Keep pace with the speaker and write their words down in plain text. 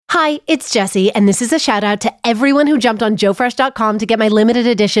Hi, it's Jessie, and this is a shout out to everyone who jumped on JoeFresh.com to get my limited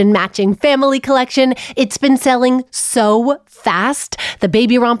edition matching family collection. It's been selling so fast. The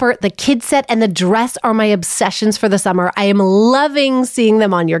baby romper, the kid set, and the dress are my obsessions for the summer. I am loving seeing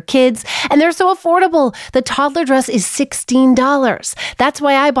them on your kids, and they're so affordable. The toddler dress is $16. That's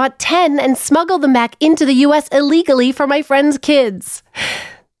why I bought 10 and smuggled them back into the U.S. illegally for my friends' kids.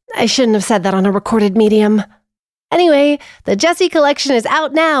 I shouldn't have said that on a recorded medium. Anyway, the Jessie collection is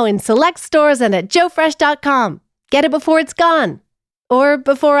out now in select stores and at JoeFresh.com. Get it before it's gone. Or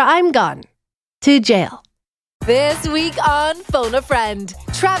before I'm gone. To jail. This week on Phone a Friend,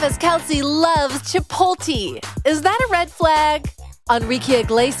 Travis Kelce loves Chipotle. Is that a red flag? Enrique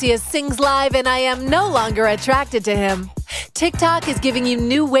Iglesias sings live and I am no longer attracted to him. TikTok is giving you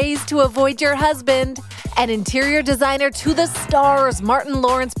new ways to avoid your husband. And interior designer to the stars, Martyn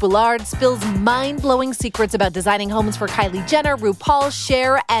Bullard spills mind-blowing secrets about designing homes for Kylie Jenner, RuPaul,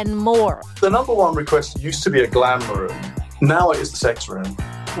 Cher, and more. The number one request used to be a glam room. Now it is the sex room.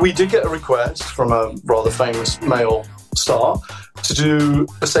 We did get a request from a rather famous male star to do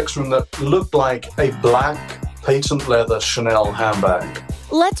a sex room that looked like a black patent leather Chanel handbag.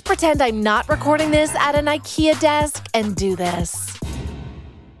 Let's pretend I'm not recording this at an IKEA desk and do this.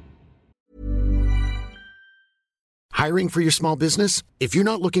 Hiring for your small business? If you're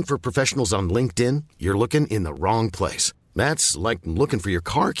not looking for professionals on LinkedIn, you're looking in the wrong place. That's like looking for your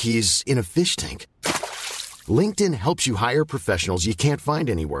car keys in a fish tank. LinkedIn helps you hire professionals you can't find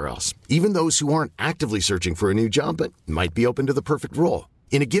anywhere else, even those who aren't actively searching for a new job but might be open to the perfect role.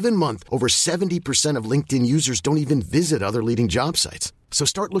 In a given month, over 70% of LinkedIn users don't even visit other leading job sites. So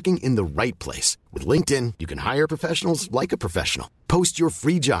start looking in the right place. With LinkedIn, you can hire professionals like a professional. Post your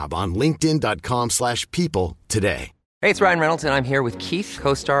free job on linkedin.com/people today. Hey, it's Ryan Reynolds, and I'm here with Keith,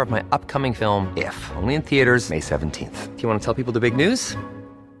 co-star of my upcoming film, If, only in theaters May 17th. Do you want to tell people the big news?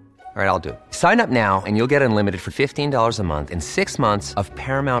 All right, I'll do it. Sign up now and you'll get unlimited for $15 a month and 6 months of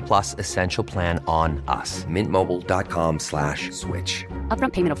Paramount Plus Essential Plan on us. MintMobile.com/switch.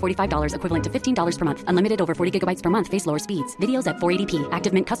 Upfront payment of $45 equivalent to $15 per month. Unlimited over 40 gigabytes per month. Face lower speeds. Videos at 480p.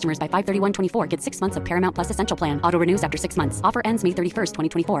 Active Mint customers by 531.24 get 6 months of Paramount Plus Essential Plan. Auto renews after 6 months. Offer ends May 31st,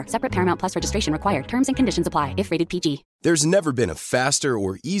 2024. Separate Paramount Plus registration required. Terms and conditions apply if rated PG. There's never been a faster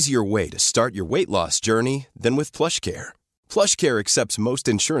or easier way to start your weight loss journey than with PlushCare. PlushCare accepts most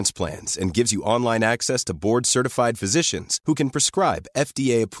insurance plans and gives you online access to board-certified physicians who can prescribe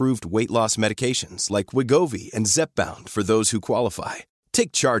FDA-approved weight loss medications like Wegovy and Zepbound for those who qualify.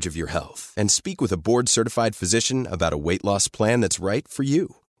 Take charge of your health and speak with a board-certified physician about a weight loss plan that's right for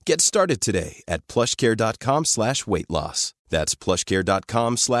you. Get started today at plushcare.com/weight-loss. That's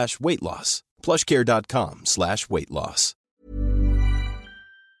plushcare.com/weight-loss. plushcare.com/weight-loss.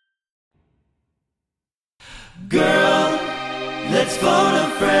 Girl, let's phone a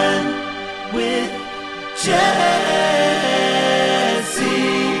friend with Jessie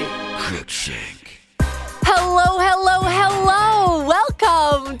Cruikshank. Hello, hello, hello.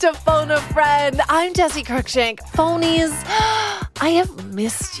 Welcome to Phone a Friend. I'm Jessie Cruikshank. Phonies, I have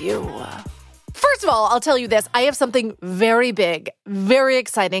missed you. First of all, I'll tell you this. I have something very big, very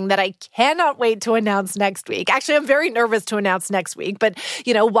exciting that I cannot wait to announce next week. Actually, I'm very nervous to announce next week, but,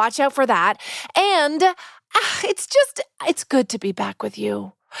 watch out for that. And it's good to be back with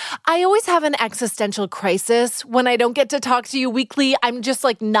you. I always have an existential crisis when I don't get to talk to you weekly. I'm just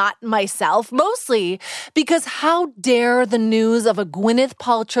not myself, mostly because how dare the news of a Gwyneth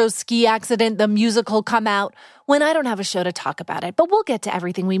Paltrow ski accident, the musical, come out when I don't have a show to talk about it. But we'll get to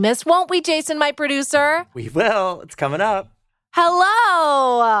everything we missed, won't we, Jason, my producer? We will. It's coming up.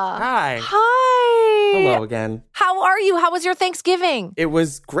 Hello. Hi. Hi. Hello again. How are you? How was your Thanksgiving? It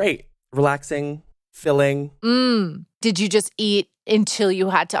was great. Relaxing, filling. Did you just eat until you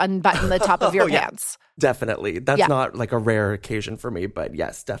had to unbutton the top of your pants? Definitely. That's not a rare occasion for me, but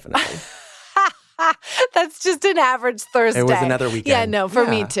yes, definitely. That's just an average Thursday. It was another weekend. Yeah, no, for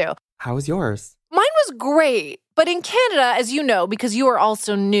me too. How was yours? Mine was great. But in Canada, as you know, because you are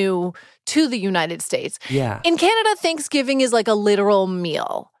also new to the United States, in Canada, Thanksgiving is like a literal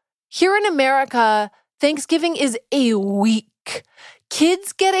meal. Here in America, Thanksgiving is a week.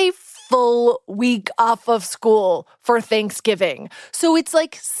 Kids get a full week off of school for Thanksgiving. So it's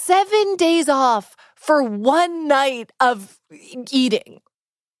 7 days off for one night of eating.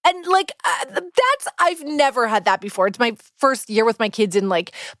 And I've never had that before. It's my first year with my kids in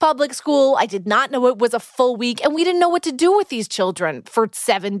public school. I did not know it was a full week, and we didn't know what to do with these children for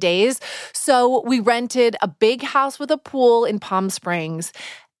 7 days. So we rented a big house with a pool in Palm Springs.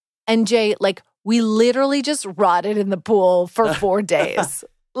 And Jay, we literally just rotted in the pool for 4 days.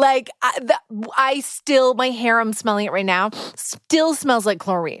 Like, my hair, I'm smelling it right now, still smells like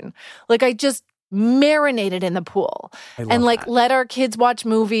chlorine. Like, I just marinated in the pool and like let our kids watch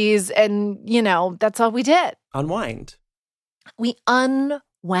movies and, that's all we did. Unwind. We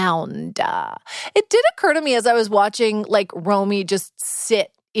unwound. It did occur to me as I was watching like Romy just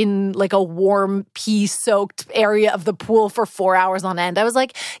sit in like a warm pee-soaked area of the pool for 4 hours on end. I was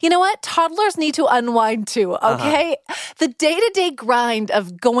like, you know what? Toddlers need to unwind too, okay? The day-to-day grind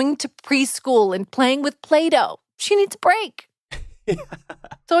of going to preschool and playing with Play-Doh, she needs a break.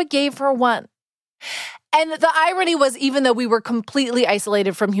 So I gave her one. And the irony was, even though we were completely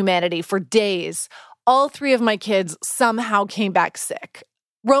isolated from humanity for days, all 3 of my kids somehow came back sick.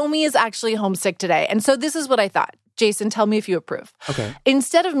 Romy is actually homesick today. And so this is what I thought. Jason, tell me if you approve. Okay.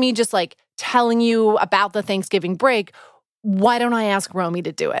 Instead of me just like telling you about the Thanksgiving break, why don't I ask Romy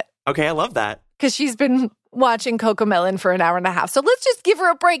to do it? Okay, I love that. Because she's been watching Cocomelon for an hour and a half. So let's just give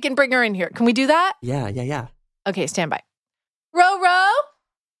her a break and bring her in here. Can we do that? Yeah. Okay, stand by. Roma,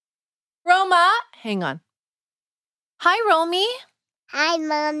 hang on. Hi, Romy. Hi,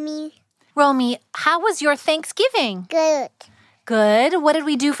 Mommy. Romy, how was your Thanksgiving? Good. Good. What did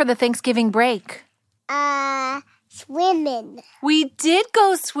we do for the Thanksgiving break? Swimming. We did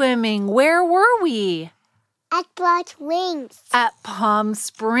go swimming. Where were we? At Palm Springs. At Palm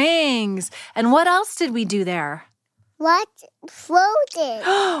Springs. And what else did we do there? What?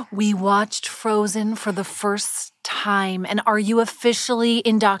 Frozen. We watched Frozen for the first time. And are you officially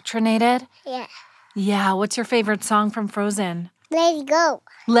indoctrinated? Yeah. Yeah. What's your favorite song from Frozen? Let it go.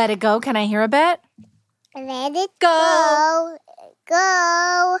 Let It Go. Can I hear a bit? Let it go.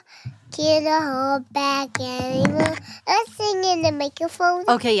 Go. Get a hold back and let's sing in the microphone.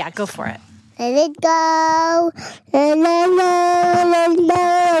 Okay, yeah, go for it. Let it go. La la la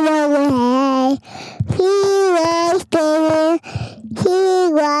la la la. He was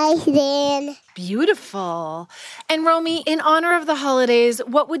there. Beautiful. And Romy, in honor of the holidays,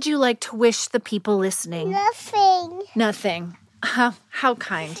 what would you like to wish the people listening? Nothing. Nothing. How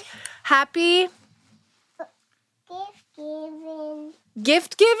kind. Happy? Gift giving.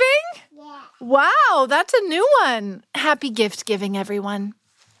 Gift giving? Yeah. Wow, that's a new one. Happy gift giving, everyone.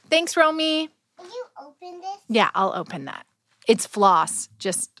 Thanks, Romy. Can you open this? Yeah, I'll open that. It's floss,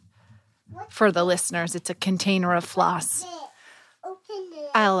 just for the listeners. It's a container of floss. Open it.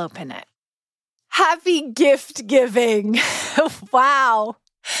 I'll open it. Happy gift giving. Wow.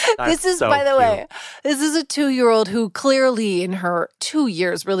 That's this is, so by the cute. way, this is a 2-year-old who clearly in her 2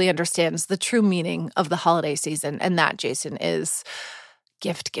 years really understands the true meaning of the holiday season. And that, Jason, is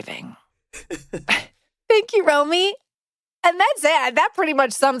gift giving. Thank you, Romy. And that's it. That pretty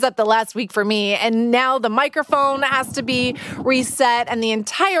much sums up the last week for me. And now the microphone has to be reset and the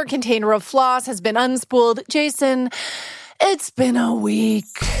entire container of floss has been unspooled. Jason, it's been a week.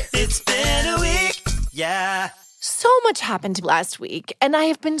 It's been a week, yeah. So much happened last week, and I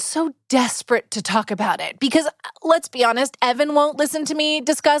have been so desperate to talk about it because, let's be honest, Evan won't listen to me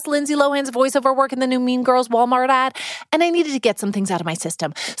discuss Lindsay Lohan's voiceover work in the new Mean Girls Walmart ad, and I needed to get some things out of my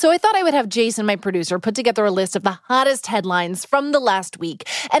system. So I thought I would have Jason, my producer, put together a list of the hottest headlines from the last week,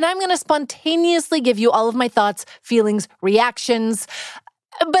 and I'm going to spontaneously give you all of my thoughts, feelings, reactions.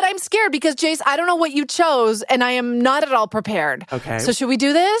 But I'm scared because, Jace, I don't know what you chose, and I am not at all prepared. Okay. So should we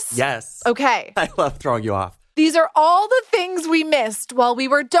do this? Yes. Okay. I love throwing you off. These are all the things we missed while we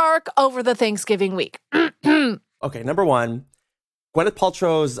were dark over the Thanksgiving week. Okay, number one, Gwyneth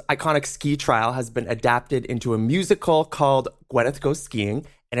Paltrow's iconic ski trial has been adapted into a musical called Gwyneth Goes Skiing,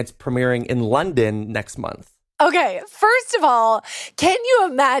 and it's premiering in London next month. Okay, first of all, can you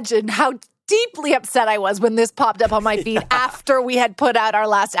imagine how deeply upset I was when this popped up on my feed after we had put out our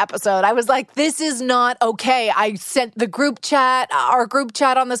last episode? I was like, this is not okay. I sent the group chat, our group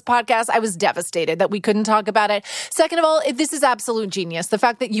chat on this podcast. I was devastated that we couldn't talk about it. Second of all, this is absolute genius. The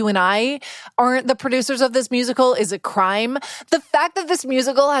fact that you and I aren't the producers of this musical is a crime. The fact that this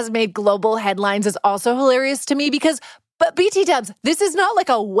musical has made global headlines is also hilarious to me because but BT Dubs, this is not like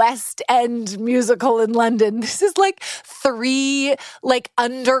a West End musical in London. This is like 3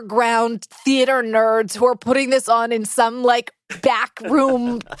 underground theater nerds who are putting this on in some back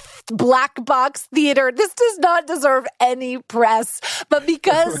room black box theater. This does not deserve any press. But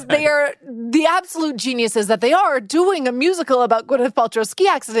because they are the absolute geniuses that they are doing a musical about Gwyneth Paltrow's ski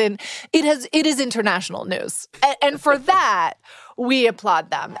accident, it is international news. And for that, we applaud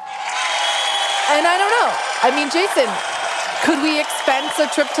them. And I don't know. I mean, Jason, could we expense a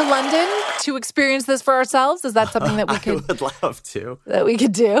trip to London to experience this for ourselves? Is that something that we could? I would love to. That we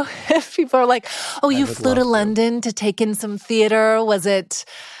could do? If people are like, oh, you flew to London to take in some theater. Was it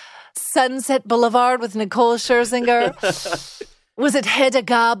Sunset Boulevard with Nicole Scherzinger? Was it Hedda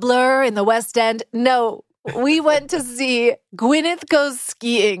Gabler in the West End? No, we went to see Gwyneth Goes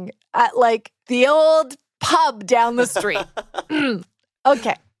Skiing at like the old pub down the street.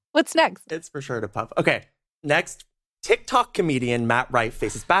 Okay, what's next? It's for sure a pub. Okay, next. TikTok comedian Matt Rife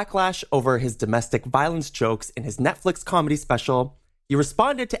faces backlash over his domestic violence jokes in his Netflix comedy special. He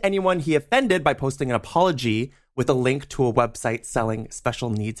responded to anyone he offended by posting an apology with a link to a website selling special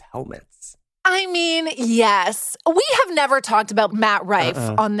needs helmets. I mean, yes. We have never talked about Matt Rife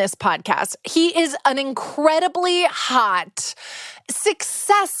on this podcast. He is an incredibly hot,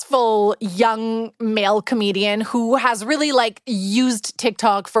 successful young male comedian who has really like used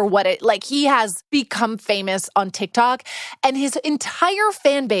TikTok for what it, like he has become famous on TikTok, and his entire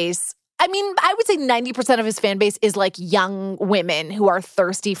fan base, I mean, I would say 90% of his fan base is like young women who are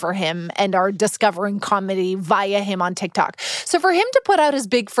thirsty for him and are discovering comedy via him on TikTok. So for him to put out his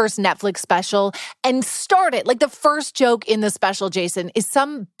big first Netflix special and start it, like the first joke in the special, Jason, is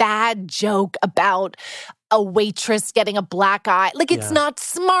some bad joke about a waitress getting a black eye. Like, it's not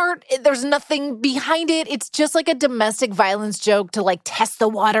smart. There's nothing behind it. It's just like a domestic violence joke to like test the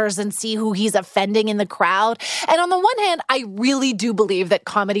waters and see who he's offending in the crowd. And on the one hand, I really do believe that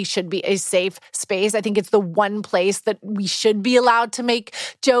comedy should be a safe space. I think it's the one place that we should be allowed to make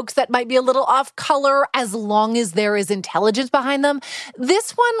jokes that might be a little off color as long as there is intelligence behind them.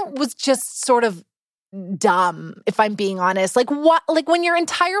 This one was just sort of dumb, if I'm being honest. Like, what? Like, when your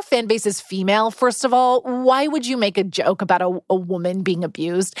entire fan base is female, first of all, why would you make a joke about a woman being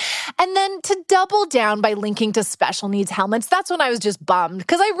abused? And then to double down by linking to special needs helmets, that's when I was just bummed,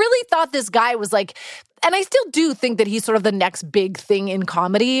 because I really thought this guy was like, and I still do think that he's sort of the next big thing in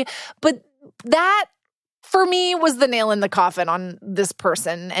comedy, but that, for me, was the nail in the coffin on this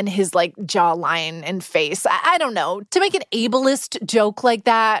person and his like jawline and face. I don't know. To make an ableist joke like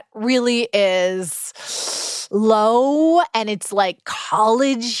that really is low, and it's like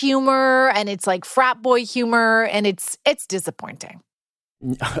college humor, and it's like frat boy humor, and it's disappointing.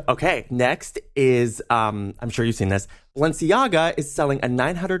 Okay, next is, I'm sure you've seen this. Balenciaga is selling a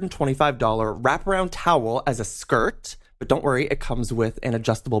 $925 wraparound towel as a skirt. But don't worry, it comes with an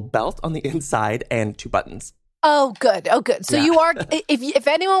adjustable belt on the inside and 2 buttons. Oh, good. Oh, good. So you are, if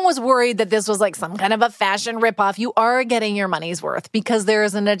anyone was worried that this was like some kind of a fashion ripoff, you are getting your money's worth, because there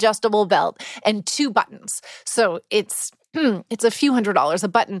is an adjustable belt and 2 buttons. So it's a few $100s a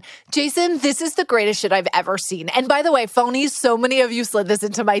button. Jason, this is the greatest shit I've ever seen. And by the way, phonies, so many of you slid this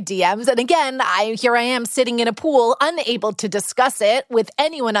into my DMs. And again, here I am sitting in a pool, unable to discuss it with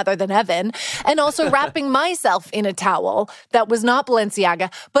anyone other than Evan, and also wrapping myself in a towel that was not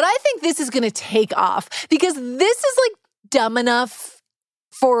Balenciaga. But I think this is going to take off, because this is like dumb enough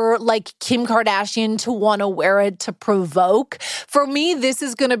for like Kim Kardashian to want to wear it to provoke. For me, this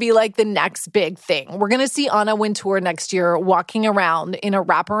is going to be like the next big thing. We're going to see Anna Wintour next year walking around in a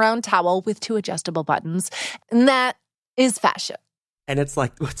wraparound towel with 2 adjustable buttons. And that is fashion. And it's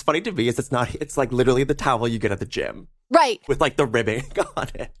like, what's funny to me is it's like literally the towel you get at the gym. Right. With like the ribbing on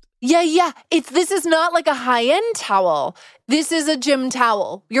it. Yeah. This is not like a high-end towel. This is a gym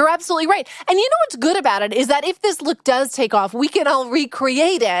towel. You're absolutely right. And you know what's good about it is that if this look does take off, we can all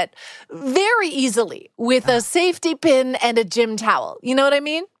recreate it very easily with a safety pin and a gym towel. You know what I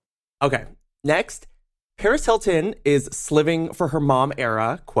mean? Okay. Next, Paris Hilton is sliving for her mom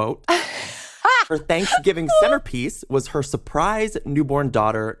era, quote. Her Thanksgiving centerpiece was her surprise newborn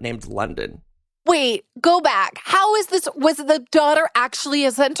daughter named London. Wait, go back. How is this? Was the daughter actually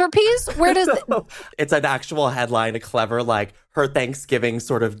a centerpiece? Where does It's an actual headline, a clever, like, her Thanksgiving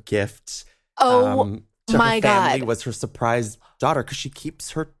sort of gift. Oh, to my her family God. was her surprise daughter, because she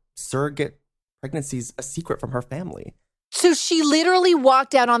keeps her surrogate pregnancies a secret from her family. So she literally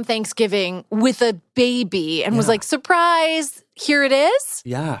walked out on Thanksgiving with a baby and was like, surprise, here it is?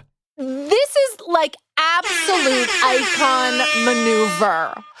 Yeah. This is like absolute icon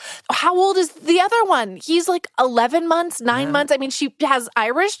maneuver. How old is the other one? He's like 11 months, 9 months. I mean, she has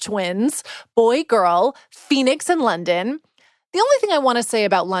Irish twins, boy, girl, Phoenix and London. The only thing I want to say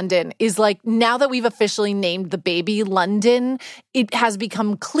about London is, like, now that we've officially named the baby London, it has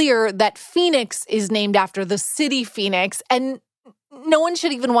become clear that Phoenix is named after the city Phoenix, and no one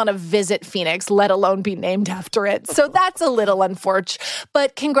should even want to visit Phoenix, let alone be named after it. So that's a little unfortunate.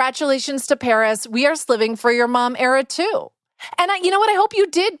 But congratulations to Paris. We are sliving for your mom era too. And you know what? I hope you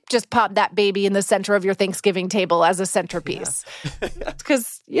did just pop that baby in the center of your Thanksgiving table as a centerpiece.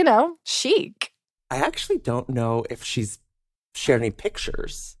 Because, you know, chic. I actually don't know if she's shared any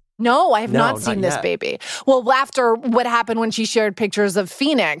pictures. No, I have not seen this yet. baby. Well, after what happened when she shared pictures of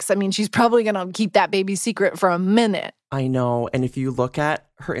Phoenix, I mean, she's probably going to keep that baby secret for a minute. I know. And if you look at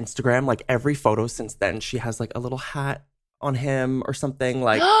her Instagram, like every photo since then, she has like a little hat on him or something.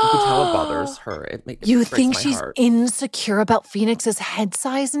 Like, you can tell it bothers her. You breaks think my she's heart. insecure about Phoenix's head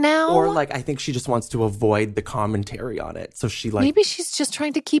size now? Or like, I think she just wants to avoid the commentary on it. So she like... Maybe she's just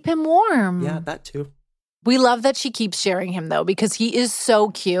trying to keep him warm. Yeah, that too. We love that she keeps sharing him, though, because he is so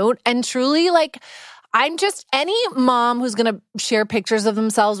cute. And truly, like, I'm just, any mom who's going to share pictures of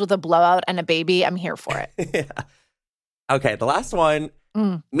themselves with a blowout and a baby, I'm here for it. Yeah. Okay, the last one.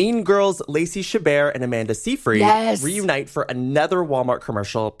 Mean Girls Lacey Chabert and Amanda Seyfried reunite for another Walmart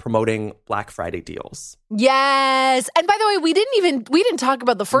commercial promoting Black Friday deals. Yes. And by the way, we didn't talk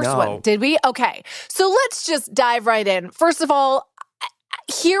about the first one, did we? Okay. So let's just dive right in. First of all,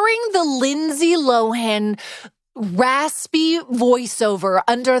 hearing the Lindsay Lohan raspy voiceover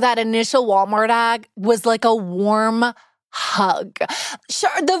under that initial Walmart ad was like a warm hug. Sure,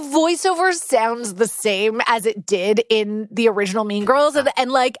 the voiceover sounds the same as it did in the original Mean Girls,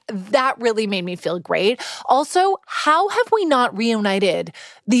 and like that really made me feel great. Also, how have we not reunited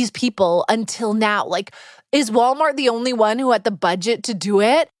these people until now? Like, is Walmart the only one who had the budget to do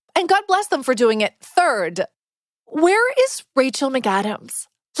it? And God bless them for doing it. Third, where is Rachel McAdams?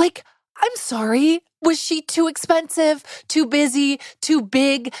 Like, I'm sorry. Was she too expensive, too busy, too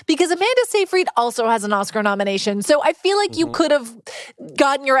big? Because Amanda Seyfried also has an Oscar nomination. So I feel like you could have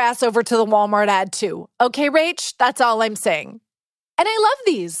gotten your ass over to the Walmart ad too. Okay, Rach? That's all I'm saying. And I love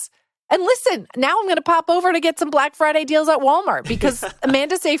these. And listen, now I'm going to pop over to get some Black Friday deals at Walmart because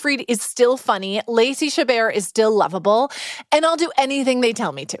Amanda Seyfried is still funny. Lacey Chabert is still lovable. And I'll do anything they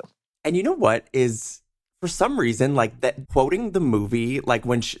tell me to. And you know what is, for some reason, like that quoting the movie, like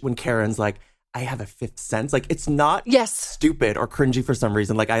when Karen's like, I have a fifth sense. Like, it's not stupid or cringy for some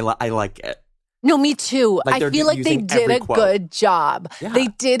reason. Like, I like it. No, me too. Like I feel like they did a good job. Yeah. They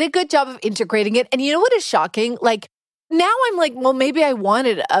did a good job of integrating it. And you know what is shocking? Like, now I'm like, well, maybe I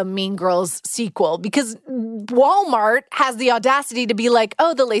wanted a Mean Girls sequel because Walmart has the audacity to be like,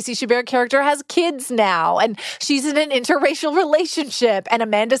 oh, the Lacey Chabert character has kids now and she's in an interracial relationship and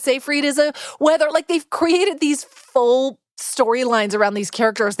Amanda Seyfried is like they've created these full storylines around these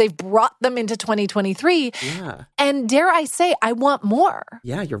characters. They've brought them into 2023. Yeah. And dare I say, I want more.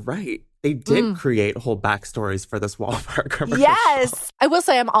 Yeah, you're right. They did create whole backstories for this Walmart commercial. Yes. I will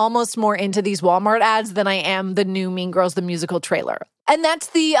say I'm almost more into these Walmart ads than I am the new Mean Girls, the musical trailer. And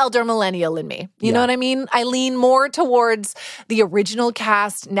that's the elder millennial in me. You know what I mean? I lean more towards the original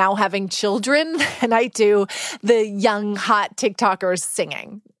cast now having children than I do the young, hot TikTokers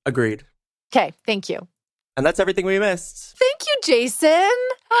singing. Agreed. Okay, thank you. And that's everything we missed. Thank you, Jason.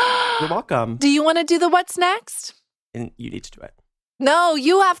 You're welcome. Do you want to do the what's next? And you need to do it. No,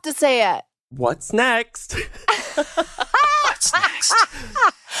 you have to say it. What's next? What's next?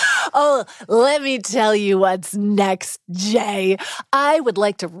 Oh, let me tell you what's next, Jay. I would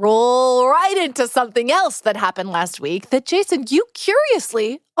like to roll right into something else that happened last week that, Jason, you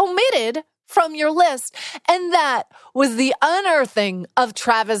curiously omitted from your list. And that was the unearthing of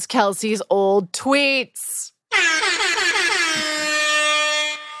Travis Kelce's old tweets.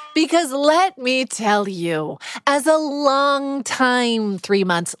 Because let me tell you, as a long-time 3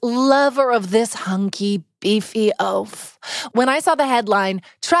 months lover of this hunky, beefy oaf, when I saw the headline,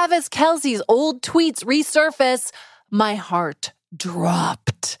 Travis Kelce's old tweets resurface, my heart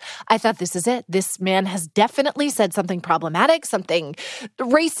dropped. I thought, this is it. This man has definitely said something problematic, something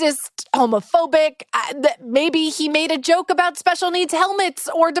racist, homophobic. Maybe he made a joke about special needs helmets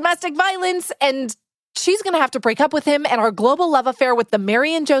or domestic violence, and she's going to have to break up with him, and our global love affair with the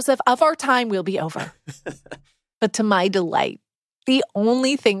Mary and Joseph of our time will be over. But to my delight, the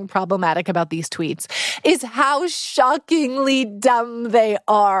only thing problematic about these tweets is how shockingly dumb they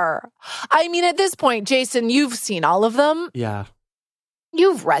are. I mean, at this point, Jason, you've seen all of them. Yeah.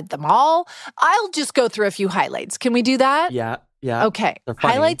 You've read them all. I'll just go through a few highlights. Can we do that? Yeah. Okay.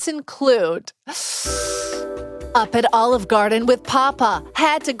 Highlights include... Up at Olive Garden with Papa.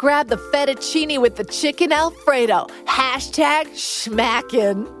 Had to grab the fettuccine with the chicken Alfredo. Hashtag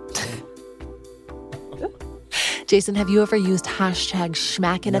schmackin'. Jason, have you ever used hashtag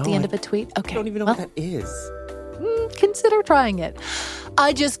schmackin' at the end of a tweet? Okay. I don't even know what that is. Consider trying it.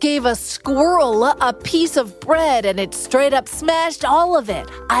 I just gave a squirrel a piece of bread and it straight up smashed all of it.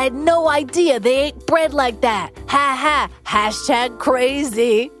 I had no idea they ate bread like that. Ha ha. Hashtag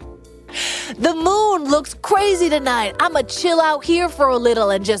crazy. The moon looks crazy tonight. I'ma chill out here for a little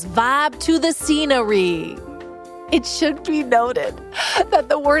and just vibe to the scenery. It should be noted that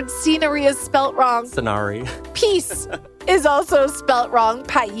the word scenery is spelt wrong. Scenery. Peace is also spelt wrong.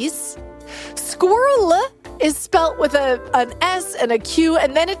 Pais. Squirrel is spelt with an S and a Q,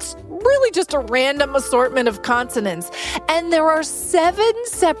 and then it's really just a random assortment of consonants. And there are 7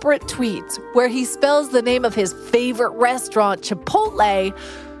 separate tweets where he spells the name of his favorite restaurant, Chipotle,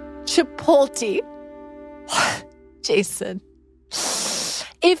 Chipotle. Jason,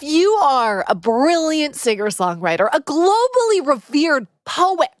 if you are a brilliant singer-songwriter, a globally revered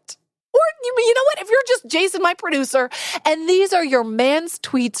poet, or you know what, if you're just Jason, my producer, and these are your man's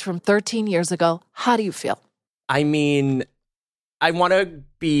tweets from 13 years ago, how do you feel? I mean, I want to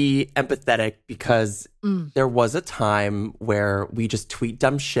be empathetic because there was a time where we just tweet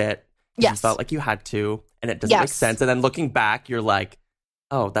dumb shit. Yes. You felt like you had to, and it doesn't make sense. And then looking back, you're like,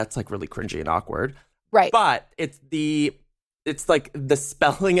 oh, that's like really cringy and awkward. Right. But it's like the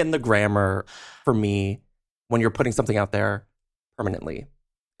spelling and the grammar for me when you're putting something out there permanently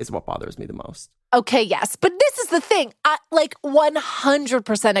is what bothers me the most. Okay, yes. But this is the thing. I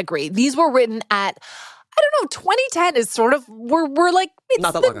 100% agree. These were written at, I don't know, 2010 is sort of, we're like,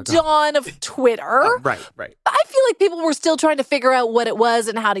 it's the dawn of Twitter. Right. I feel like people were still trying to figure out what it was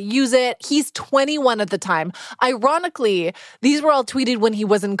and how to use it. He's 21 at the time. Ironically, these were all tweeted when he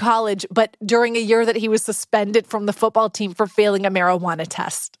was in college, but during a year that he was suspended from the football team for failing a marijuana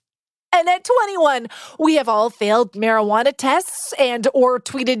test. And at 21, we have all failed marijuana tests and or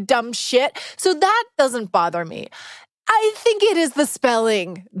tweeted dumb shit. So that doesn't bother me. I think it is the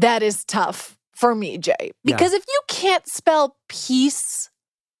spelling that is tough for me, Jay. Because if you can't spell peace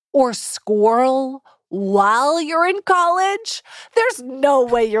or squirrel while you're in college, there's no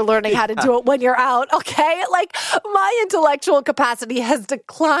way you're learning how to do it when you're out, okay? Like, my intellectual capacity has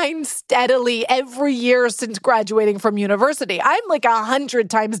declined steadily every year since graduating from university. I'm like 100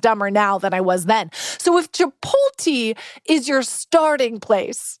 times dumber now than I was then. So if Chipotle is your starting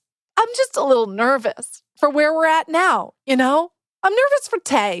place, I'm just a little nervous for where we're at now, you know? I'm nervous for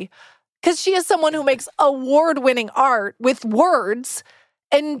Tay, because she is someone who makes award-winning art with words,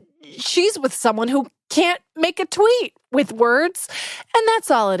 and she's with someone who can't make a tweet with words. And that's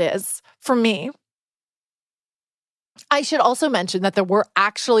all it is for me. I should also mention that there were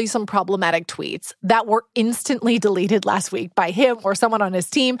actually some problematic tweets that were instantly deleted last week by him or someone on his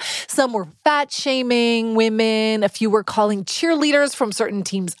team. Some were fat-shaming women. A few were calling cheerleaders from certain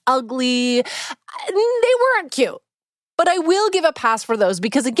teams ugly. They weren't cute. But I will give a pass for those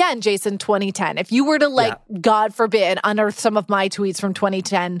because, again, Jason, 2010, if you were to, God forbid, unearth some of my tweets from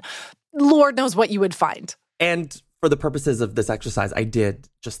 2010, Lord knows what you would find. And for the purposes of this exercise, I did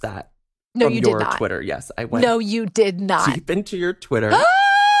just that. No, from you your did not. Twitter. Yes, I went. No, you did not. Deep into your Twitter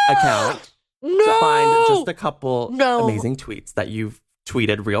account to find just a couple amazing tweets that you've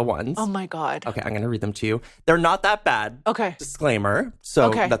tweeted, real ones. Oh my God. Okay, I'm going to read them to you. They're not that bad. Okay. Disclaimer. So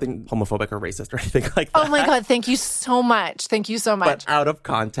nothing homophobic or racist or anything like that. Oh my God. Thank you so much. Thank you so much. But out of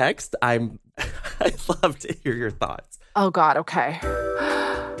context, I'd love to hear your thoughts. Oh God. Okay.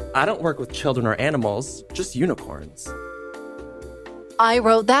 I don't work with children or animals, just unicorns. I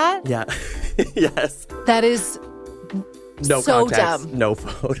wrote that? Yeah. Yes. That is no so context, dumb. no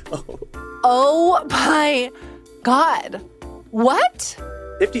photo. Oh my God. What?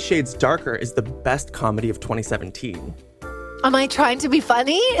 50 Shades Darker is the best comedy of 2017. Am I trying to be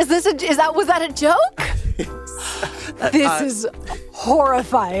funny? Was that a joke? This is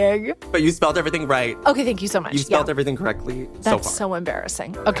horrifying. But you spelled everything right. Okay, thank you so much. You spelled everything correctly so far. That's so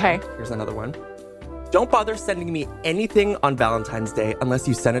embarrassing. Okay. Here's another one. Don't bother sending me anything on Valentine's Day unless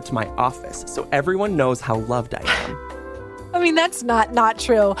you send it to my office so everyone knows how loved I am. I mean, that's not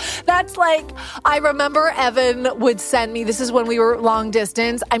true. That's like, I remember Evan would send me, this is when we were long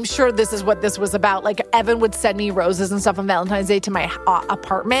distance. I'm sure this is what this was about. Like, Evan would send me roses and stuff on Valentine's Day to my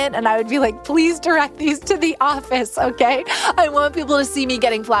apartment. And I would be like, please direct these to the office, okay? I want people to see me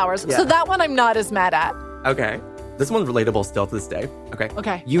getting flowers. Yeah. So that one I'm not as mad at. Okay. This one's relatable still to this day. Okay.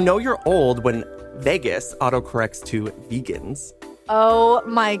 Okay. You know you're old when Vegas autocorrects to vegans. Oh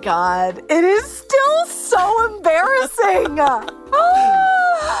my God. It is still so embarrassing.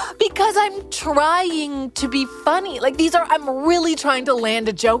 Because I'm trying to be funny. Like, I'm really trying to land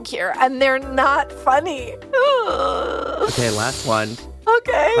a joke here, and they're not funny. Okay, last one.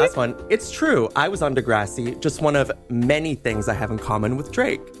 Okay. Last one. It's true. I was on Degrassi, just one of many things I have in common with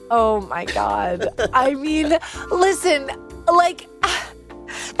Drake. Oh my God. I mean, listen, like,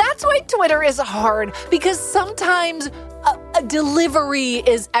 that's why Twitter is hard, because sometimes a delivery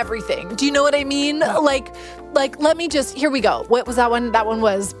is everything. Do you know what I mean? Yeah. Like, let me just, here we go. What was that one? That one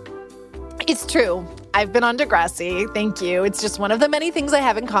was, it's true. I've been on Degrassi. Thank you. It's just one of the many things I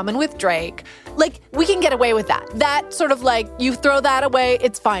have in common with Drake. Like, we can get away with that. That sort of like, you throw that away,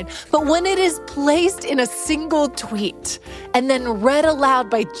 it's fine. But when it is placed in a single tweet and then read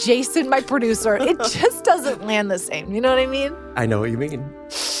aloud by Jason, my producer, it just doesn't land the same. You know what I mean? I know what you mean.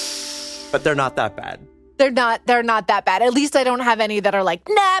 But they're not that bad. They're not that bad. At least I don't have any that are like,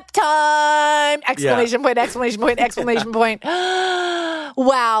 nap time! Exclamation point, exclamation point, exclamation point.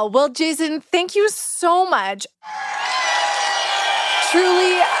 Wow. Well, Jason, thank you so much.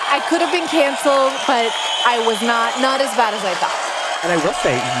 Truly, I could have been canceled, but I was not as bad as I thought. And I will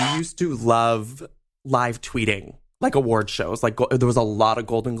say, you used to love live tweeting, like award shows. Like there was a lot of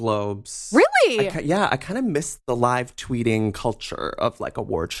Golden Globes. Really? I kind of miss the live tweeting culture of like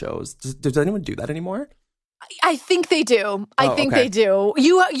award shows. Does anyone do that anymore? I think they do. I think they do.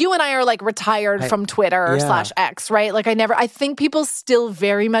 You and I are like retired from Twitter / X, right? Like I think people still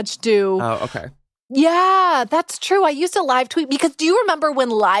very much do. Oh, okay. Yeah, that's true. I used to live tweet because do you remember when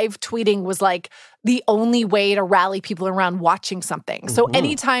live tweeting was like the only way to rally people around watching something? So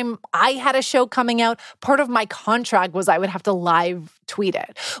anytime I had a show coming out, part of my contract was I would have to live tweet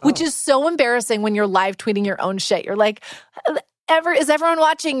it, which is so embarrassing when you're live tweeting your own shit. You're like, is everyone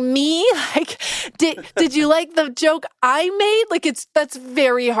watching me? Like, did you like the joke I made? Like that's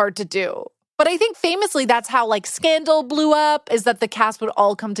very hard to do. But I think famously that's how like Scandal blew up, is that the cast would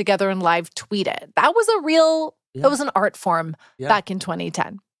all come together and live tweet it. That was that was an art form back in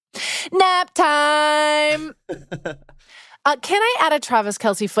 2010. Nap time. Can I add a Travis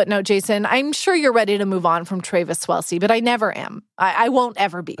Kelce footnote, Jason? I'm sure you're ready to move on from Travis Kelce, but I never am. I won't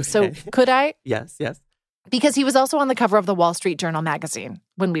ever be. Okay. So could I? Yes. Because he was also on the cover of the Wall Street Journal magazine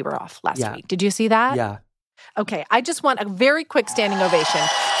when we were off last week. Did you see that? Yeah. Okay, I just want a very quick standing ovation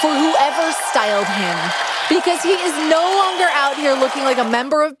for whoever styled him, because he is no longer out here looking like a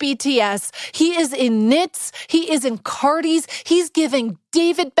member of BTS. He is in knits. He is in Cardi's. He's giving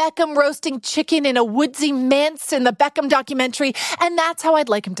David Beckham roasting chicken in a woodsy manse in the Beckham documentary, and that's how I'd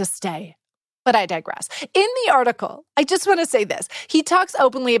like him to stay. But I digress. In the article, I just want to say this. He talks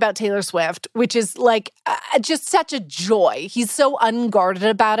openly about Taylor Swift, which is like just such a joy. He's so unguarded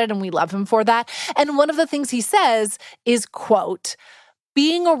about it, and we love him for that. And one of the things he says is, quote,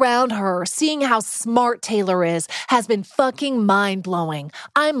 being around her, seeing how smart Taylor is, has been fucking mind-blowing.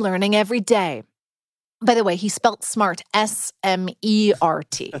 I'm learning every day. By the way, he spelt smart,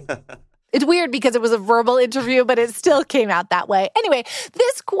 S-M-E-R-T. It's weird because it was a verbal interview, but it still came out that way. Anyway,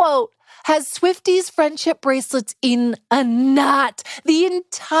 this quote has Swifties friendship bracelets in a knot. The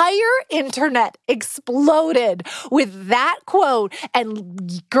entire internet exploded with that quote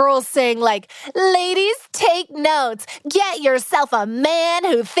and girls saying like, ladies, take notes. Get yourself a man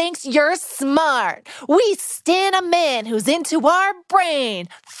who thinks you're smart. We stan a man who's into our brain.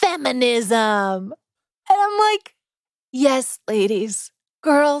 Feminism. And I'm like, yes, ladies,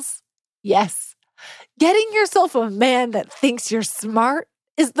 girls, yes. Getting yourself a man that thinks you're smart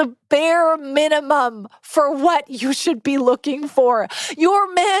is the bare minimum for what you should be looking for.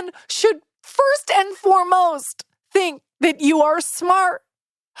 Your man should first and foremost think that you are smart.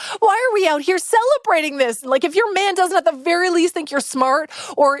 Why are we out here celebrating this? Like, if your man doesn't at the very least think you're smart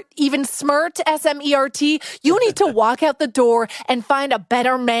or even smart, S-M-E-R-T, you need to walk out the door and find a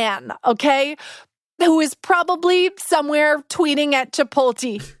better man, okay? Who is probably somewhere tweeting at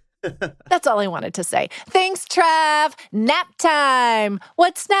Chipotle. That's all I wanted to say. Thanks, Trav. Nap time.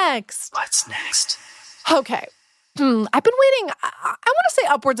 What's next? Okay. I've been waiting, I want to say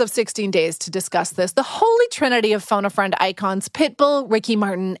upwards of 16 days to discuss this. The holy trinity of Phone a Friend icons, Pitbull, Ricky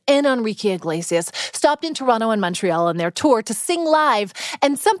Martin, and Enrique Iglesias, stopped in Toronto and Montreal on their tour to sing live,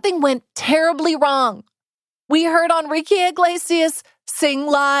 and something went terribly wrong. We heard Enrique Iglesias sing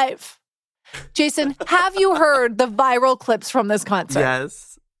live. Jason, have you heard the viral clips from this concert? Yes.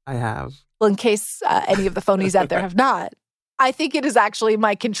 I have. Well, in case any of the phonies out there have not, I think it is actually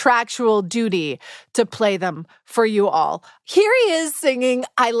my contractual duty to play them for you all. Here he is singing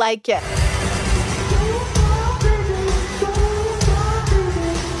I Like It.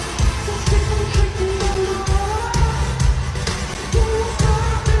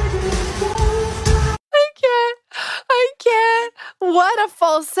 I can't. What a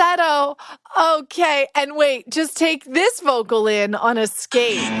falsetto. Okay, and wait, just take this vocal in on a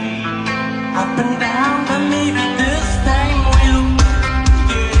skate. Up and down, but maybe this thing will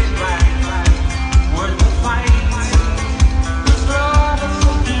get it right. Worth the fight. This love is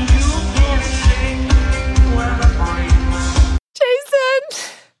something you can't say when it breaks. Jason,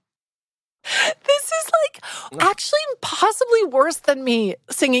 this is like actually possibly worse than me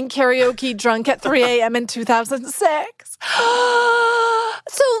singing karaoke drunk at 3 a.m. in 2006.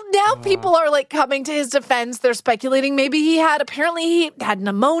 So now people are like coming to his defense. They're speculating maybe he had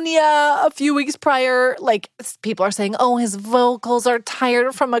pneumonia a few weeks prior. Like people are saying, oh, his vocals are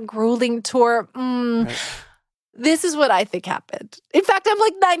tired from a grueling tour. Right. This is what I think happened. In fact, I'm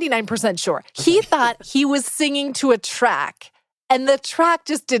like 99% sure. He thought he was singing to a track and the track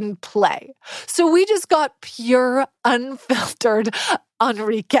just didn't play. So we just got pure, unfiltered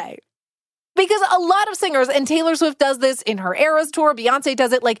Enrique. Because a lot of singers, and Taylor Swift does this in her Eras tour, Beyonce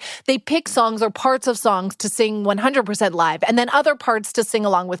does it, like they pick songs or parts of songs to sing 100% live and then other parts to sing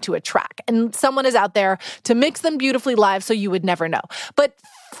along with to a track. And someone is out there to mix them beautifully live so you would never know. But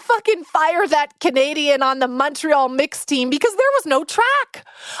fucking fire that Canadian on the Montreal mix team because there was no track.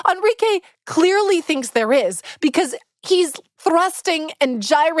 Enrique clearly thinks there is because he's thrusting and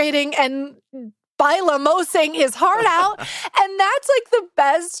gyrating and bailamosing his heart out. And that's like the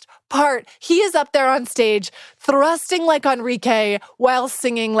best part. He is up there on stage thrusting like Enrique while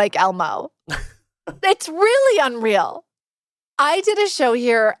singing like Elmo. It's really unreal. I did a show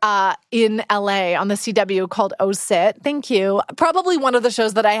here in LA on the CW called Oh Sit. Thank you. Probably one of the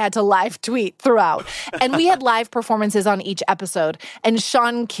shows that I had to live tweet throughout. And we had live performances on each episode. And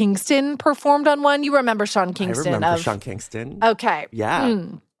Sean Kingston performed on one. You remember Sean Kingston? I remember Sean Kingston. Okay. Yeah.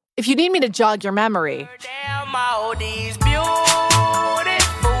 If you need me to jog your memory. Damn all these beautiful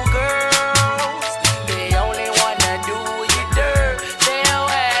girls, they only wanna do you dirt. They'll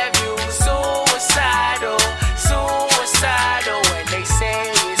have you suicidal when they say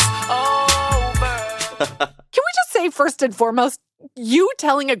it's over. Can we just say first and foremost, you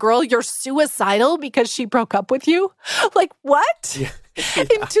telling a girl you're suicidal because she broke up with you? Like, what? Yeah. In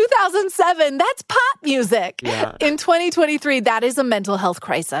 2007, that's pop music. Yeah. In 2023, that is a mental health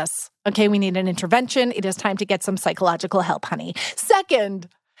crisis. Okay, we need an intervention. It is time to get some psychological help, honey. Second,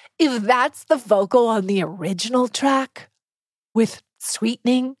 if that's the vocal on the original track with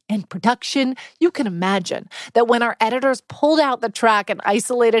sweetening and production, you can imagine that when our editors pulled out the track and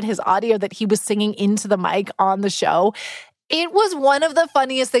isolated his audio that he was singing into the mic on the show, it was one of the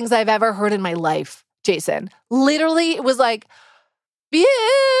funniest things I've ever heard in my life, Jason. Literally, it was like,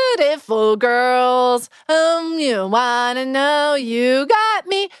 beautiful girls, you wanna know you got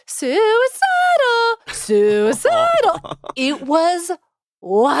me suicidal. It was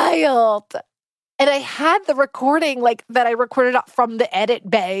wild. And I had the recording like that I recorded from the edit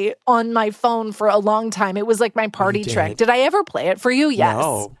bay on my phone for a long time. It was like my party trick. Did I ever play it for you? Yes.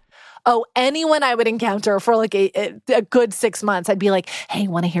 No. Oh, anyone I would encounter for like a good 6 months, I'd be like, hey,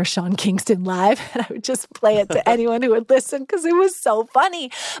 want to hear Sean Kingston live? And I would just play it to anyone who would listen because it was so funny.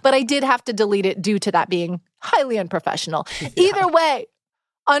 But I did have to delete it due to that being highly unprofessional. Yeah. Either way,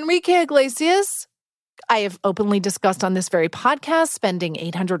 Enrique Iglesias, I have openly discussed on this very podcast, spending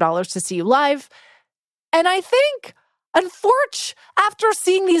 $800 to see you live. And I think, unfortunately, after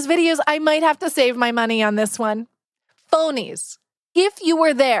seeing these videos, I might have to save my money on this one. Phonies, if you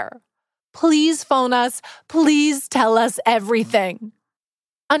were there, please phone us. Please tell us everything.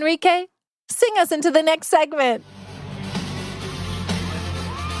 Enrique, sing us into the next segment.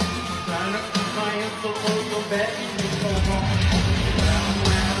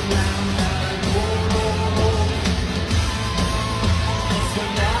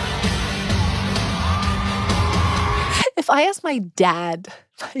 If I asked my dad,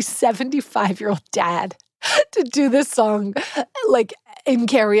 my 75-year-old dad, to do this song like in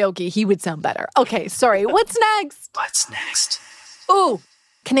karaoke, he would sound better. Okay, sorry. What's next? What's next? Ooh,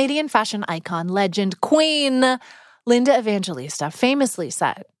 Canadian fashion icon, legend, queen, Linda Evangelista famously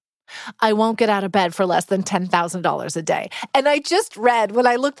said, I won't get out of bed for less than $10,000 a day. And I just read, when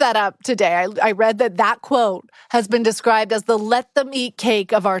I looked that up today, I read that quote has been described as the let them eat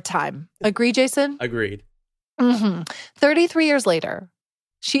cake of our time. Agree, Jason? Agreed. 33 years later,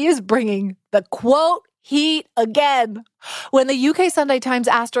 she is bringing the quote heat again. When the UK Sunday Times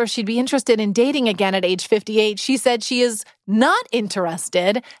asked her if she'd be interested in dating again at age 58, she said she is not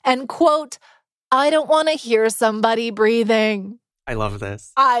interested and, quote, I don't want to hear somebody breathing. I love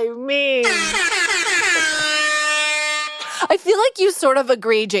this. I mean, I feel like you sort of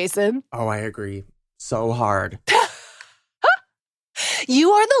agree, Jason. Oh, I agree. So hard.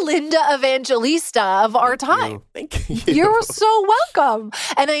 You are the Linda Evangelista of our time. Thank you. You're so welcome.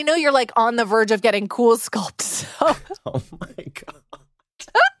 And I know you're like on the verge of getting cool sculpt. So. Oh my God.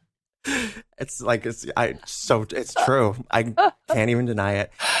 It's true. I can't even deny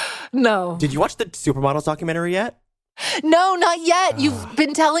it. No. Did you watch the Supermodels documentary yet? No, not yet. You've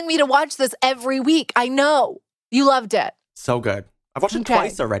been telling me to watch this every week. I know. You loved it. So good. I've watched it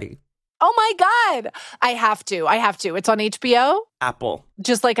twice already. Oh my God. I have to. It's on HBO? Apple.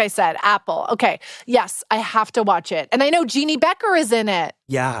 Just like I said, Apple. Okay. Yes, I have to watch it. And I know Jeannie Becker is in it.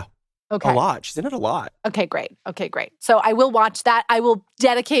 Yeah. Okay. A lot. She's in it a lot. Okay, great. So I will watch that. I will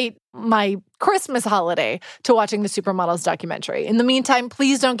dedicate my Christmas holiday to watching the Supermodels documentary. In the meantime,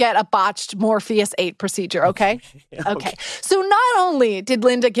 please don't get a botched Morpheus 8 procedure, okay? Okay. So not only did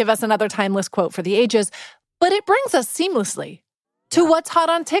Linda give us another timeless quote for the ages, but it brings us seamlessly to what's hot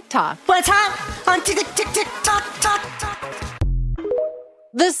on TikTok. What's hot on TikTok?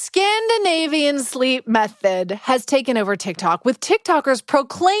 The Scandinavian sleep method has taken over TikTok, with TikTokers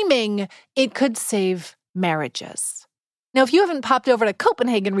proclaiming it could save marriages. Now, if you haven't popped over to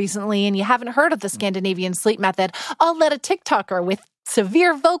Copenhagen recently and you haven't heard of the Scandinavian sleep method, I'll let a TikToker with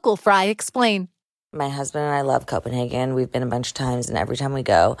severe vocal fry explain. My husband and I love Copenhagen. We've been a bunch of times, and every time we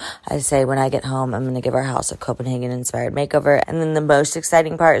go, I say when I get home, I'm going to give our house a Copenhagen-inspired makeover. And then the most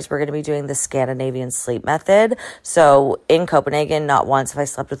exciting part is we're going to be doing the Scandinavian sleep method. So in Copenhagen, not once have I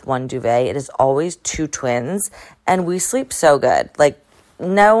slept with one duvet. It is always two twins, and we sleep so good. Like,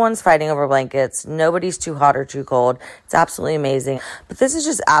 no one's fighting over blankets. Nobody's too hot or too cold. It's absolutely amazing. But this is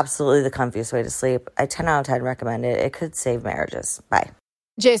just absolutely the comfiest way to sleep. I 10 out of 10 recommend it. It could save marriages. Bye.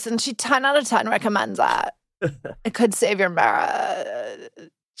 Jason, she 10 out of 10 recommends that. It could save your marriage.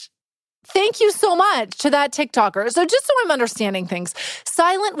 Thank you so much to that TikToker. So just so I'm understanding things,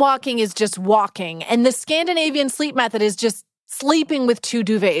 silent walking is just walking, and the Scandinavian sleep method is just sleeping with two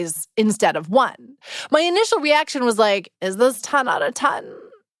duvets instead of one. My initial reaction was like, is this 10 out of 10?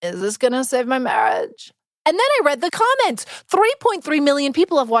 Is this going to save my marriage? And then I read the comments. 3.3 million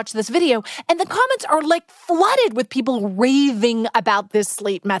people have watched this video, and the comments are like flooded with people raving about this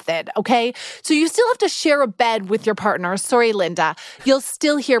sleep method, okay? So you still have to share a bed with your partner. Sorry, Linda. You'll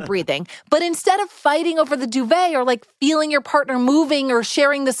still hear breathing. But instead of fighting over the duvet or like feeling your partner moving or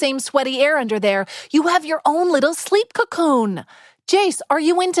sharing the same sweaty air under there, you have your own little sleep cocoon. Jace, are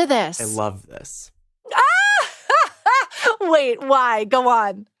you into this? I love this. Wait, why? Go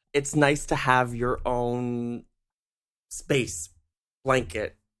on. It's nice to have your own space,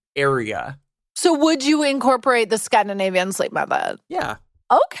 blanket, area. So would you incorporate the Scandinavian sleep method? Yeah.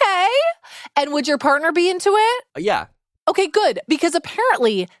 Okay. And would your partner be into it? Yeah. Okay, good. Because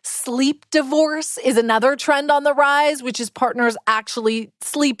apparently sleep divorce is another trend on the rise, which is partners actually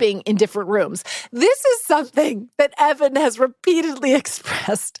sleeping in different rooms. This is something that Evan has repeatedly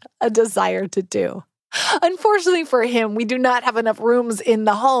expressed a desire to do. Unfortunately for him, we do not have enough rooms in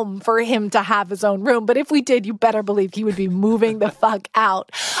the home for him to have his own room. But if we did, you better believe he would be moving the fuck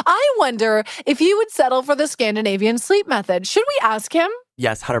out. I wonder if he would settle for the Scandinavian sleep method. Should we ask him?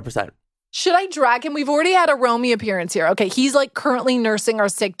 Yes, 100%. Should I drag him? We've already had a Romy appearance here. Okay, he's like currently nursing our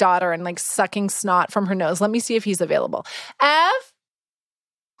sick daughter and like sucking snot from her nose. Let me see if he's available. Ev?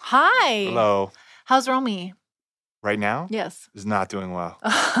 Hi. Hello. How's Romy? Right now? Yes. Is not doing well.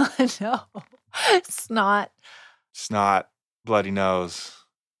 No. Snot. Snot, bloody nose.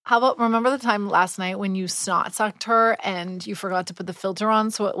 How about, remember the time last night when you snot sucked her and you forgot to put the filter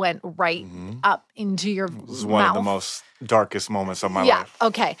on so it went right up into your mouth? This is one of the most darkest moments of my life. Yeah,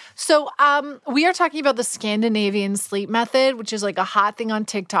 okay. So we are talking about the Scandinavian sleep method, which is like a hot thing on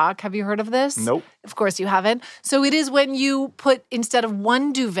TikTok. Have you heard of this? Nope. Of course you haven't. So it is when you put, instead of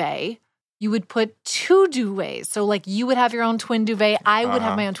one duvet, you would put two duvets. So like you would have your own twin duvet. I would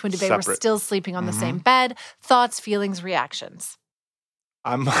have my own twin duvet. Separate. We're still sleeping on the same bed. Thoughts, feelings, reactions?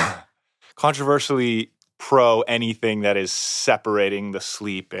 I'm controversially pro anything that is separating the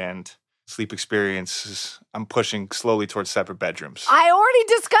sleep and sleep experiences. I'm pushing slowly towards separate bedrooms. I already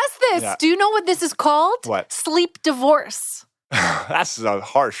discussed this. Yeah. Do you know what this is called? What? Sleep divorce. That's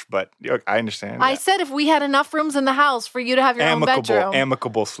harsh, but I understand. I said if we had enough rooms in the house for you to have your own bedroom.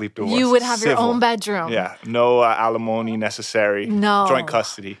 Amicable sleep divorce. You would have your Civil. own bedroom. Yeah. No alimony necessary. No. Joint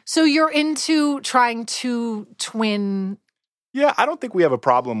custody. So you're into trying to twin. Yeah, I don't think we have a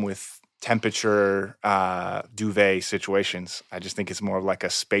problem with temperature duvet situations. I just think it's more of like a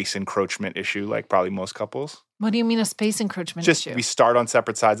space encroachment issue, like probably most couples. What do you mean a space encroachment Just issue? we start on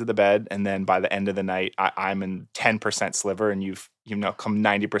separate sides of the bed, and then by the end of the night, I'm in 10% sliver, and you've come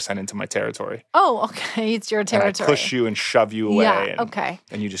 90% into my territory. Oh, okay. It's your territory. And I push you and shove you away. Yeah, and, okay.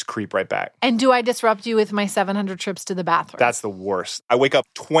 And you just creep right back. And do I disrupt you with my 700 trips to the bathroom? That's the worst. I wake up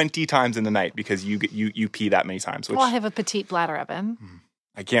 20 times in the night because you pee that many times. Which well, I have a petite bladder, Evan.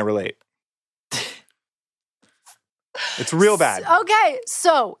 I can't relate. It's real bad. Okay,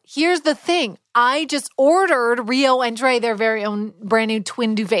 so here's the thing. I just ordered Rio and Dre their very own brand new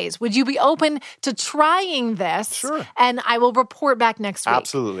twin duvets. Would you be open to trying this? Sure. And I will report back next week.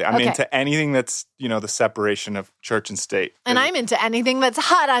 Absolutely. I'm into anything that's, the separation of church and state. And I'm into anything that's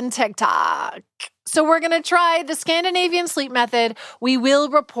hot on TikTok. So we're going to try the Scandinavian sleep method. We will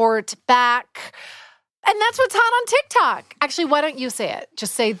report back. And that's what's hot on TikTok. Actually, why don't you say it?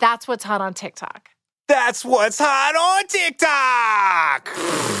 Just say that's what's hot on TikTok. That's what's hot on TikTok.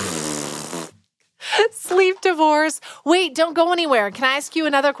 Sleep divorce. Wait, don't go anywhere. Can I ask you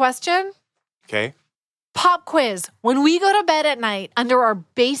another question? Okay. Pop quiz. When we go to bed at night under our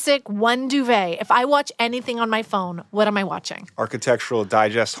basic one duvet, if I watch anything on my phone, what am I watching? Architectural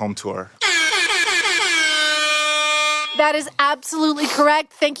Digest home tour. That is absolutely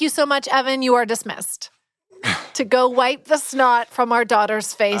correct. Thank you so much, Evan. You are dismissed. To go wipe the snot from our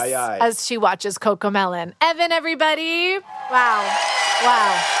daughter's face Aye, aye. as she watches Cocomelon. Evan, everybody. Wow.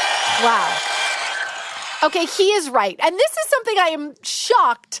 Wow. Wow. Okay, he is right. And this is something I am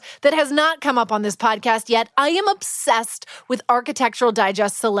shocked that has not come up on this podcast yet. I am obsessed with Architectural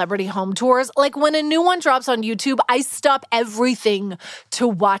Digest celebrity home tours. Like when a new one drops on YouTube, I stop everything to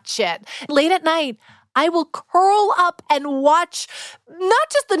watch it. Late at night, I will curl up and watch not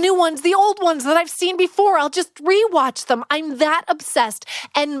just the new ones, the old ones that I've seen before. I'll just rewatch them. I'm that obsessed.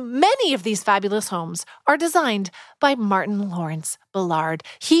 And many of these fabulous homes are designed by Martyn Lawrence Bullard.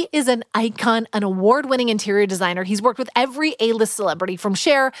 He is an icon, an award-winning interior designer. He's worked with every A-list celebrity from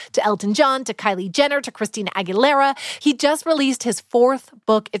Cher to Elton John to Kylie Jenner to Christina Aguilera. He just released his 4th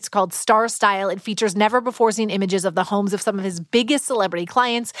book. It's called Star Style. It features never-before-seen images of the homes of some of his biggest celebrity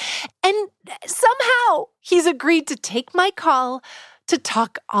clients. And somehow he's agreed to take my call to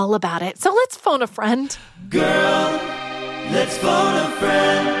talk all about it. So let's phone a friend. Girl, let's phone a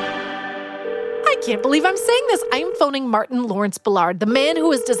friend. I can't believe I'm saying this. I'm phoning Martyn Lawrence Bullard, the man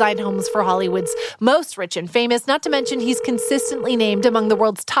who has designed homes for Hollywood's most rich and famous. Not to mention, he's consistently named among the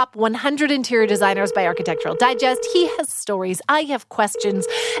world's top 100 interior designers by Architectural Digest. He has stories, I have questions,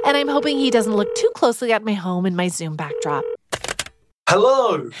 and I'm hoping he doesn't look too closely at my home and my Zoom backdrop.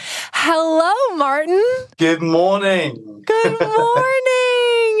 Hello. Hello, Martyn. Good morning. Good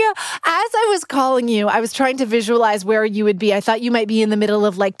morning. As I was calling you, I was trying to visualize where you would be. I thought you might be in the middle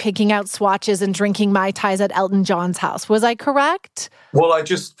of like picking out swatches and drinking Mai Tais at Elton John's house. Was I correct? Well, I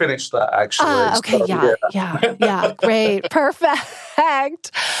just finished that, actually. Okay, So, yeah. Great.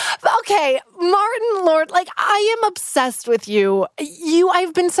 Perfect. Okay, Martyn Lord, like I am obsessed with you.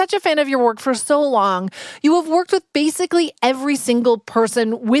 I've been such a fan of your work for so long. You have worked with basically every single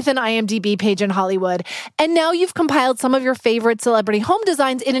person with an IMDb page in Hollywood. And now you've compiled some of your favorite celebrity home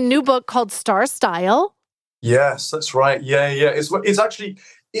designs in a new book called Star Style. Yes, that's right. Yeah. It's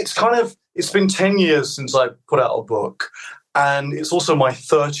been 10 years since I put out a book. And it's also my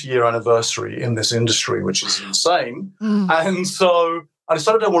 30-year anniversary in this industry, which is insane. And so I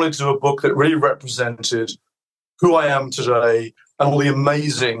decided I wanted to do a book that really represented who I am today and all the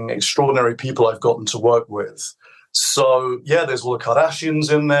amazing, extraordinary people I've gotten to work with. So, yeah, there's all the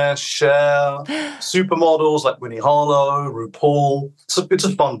Kardashians in there, Cher, supermodels like Winnie Harlow, RuPaul. It's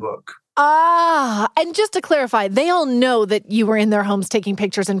a fun book. And just to clarify, they all know that you were in their homes taking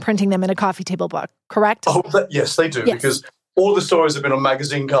pictures and printing them in a coffee table book, correct? Oh, yes, they do, because all the stories have been on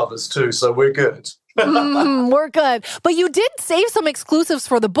magazine covers too, so we're good. We're good. But you did save some exclusives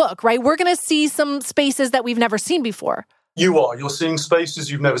for the book, right? We're going to see some spaces that we've never seen before. You're seeing spaces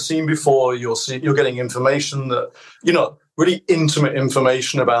you've never seen before. You're getting information that, really intimate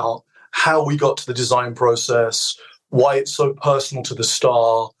information about how we got to the design process, why it's so personal to the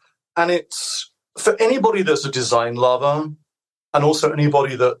star. And it's for anybody that's a design lover and also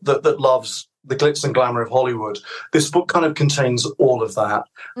anybody that loves the glitz and glamour of Hollywood. This book kind of contains all of that.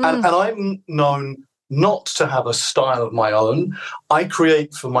 And I'm known not to have a style of my own. I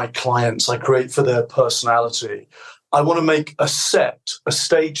create for my clients. I create for their personality. I want to make a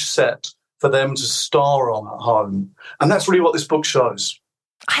stage set for them to star on at home. And that's really what this book shows.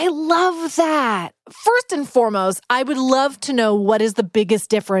 I love that. First and foremost, I would love to know what is the biggest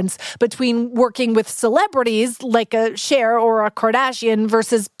difference between working with celebrities like a Cher or a Kardashian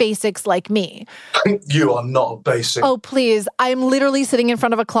versus basics like me. You are not a basic. Oh, please. I'm literally sitting in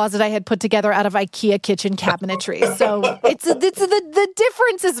front of a closet I had put together out of IKEA kitchen cabinetry. So the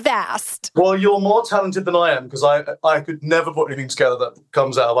difference is vast. Well, you're more talented than I am because I could never put anything together that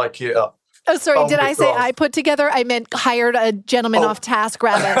comes out of IKEA. Oh, sorry. Did I say I put together? I meant hired a gentleman off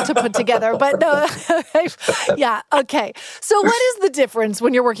TaskRabbit to put together. But no, yeah. Okay. So what is the difference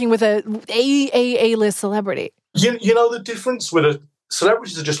when you're working with A-list celebrity? You know, the difference with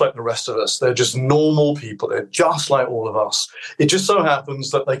celebrities are just like the rest of us. They're just normal people. They're just like all of us. It just so happens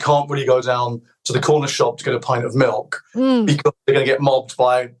that they can't really go down to the corner shop to get a pint of milk because they're going to get mobbed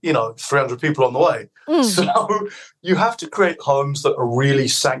by, 300 people on the way. So you have to create homes that are really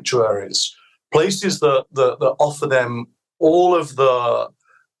sanctuaries, places that offer them all of the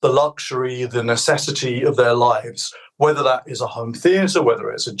luxury, the necessity of their lives, whether that is a home theater, whether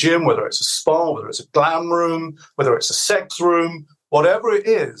it's a gym, whether it's a spa, whether it's a glam room, whether it's a sex room, whatever it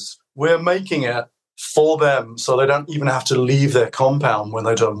is, we're making it for them so they don't even have to leave their compound when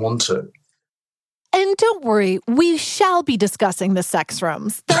they don't want to. And don't worry, we shall be discussing the sex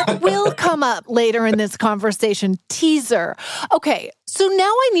rooms. That will come up later in this conversation. Teaser. Okay, so now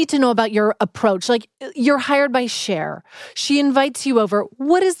I need to know about your approach. Like, you're hired by Cher. She invites you over.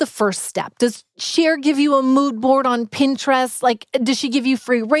 What is the first step? Does Cher give you a mood board on Pinterest? Like, does she give you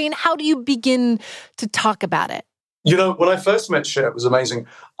free reign? How do you begin to talk about it? You know, when I first met Cher, it was amazing.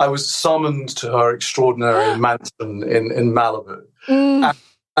 I was summoned to her extraordinary mansion in Malibu.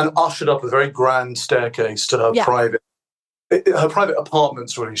 And ushered up a very grand staircase to her private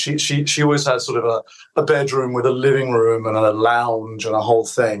apartments. Really, she always has sort of a bedroom with a living room and a lounge and a whole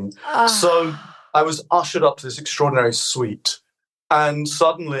thing. So I was ushered up to this extraordinary suite, and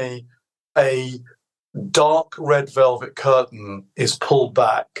suddenly a dark red velvet curtain is pulled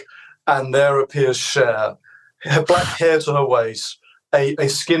back, and there appears Cher, her black hair to her waist, a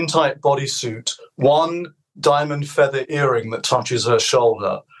skin tight bodysuit, one diamond feather earring that touches her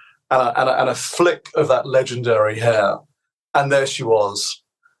shoulder, and a flick of that legendary hair. And there she was.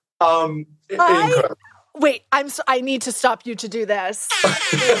 Incredible. Wait, I need to stop you to do this.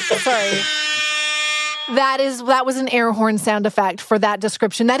 Sorry. That was an air horn sound effect for that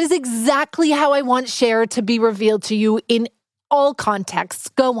description. That is exactly how I want Cher to be revealed to you in all contexts.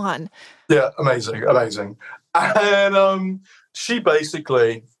 Go on. Yeah, amazing. And she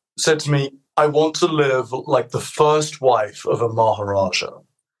basically said to me, I want to live like the first wife of a Maharaja.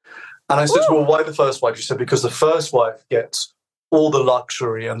 And I said, well, why the first wife? She said, because the first wife gets all the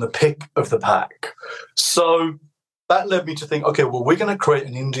luxury and the pick of the pack. So that led me to think, okay, well, we're going to create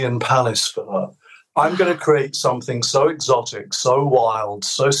an Indian palace for her. I'm going to create something so exotic, so wild,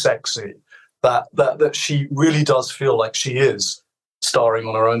 so sexy, that she really does feel like she is starring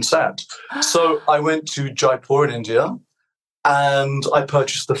on her own set. So I went to Jaipur in India, and I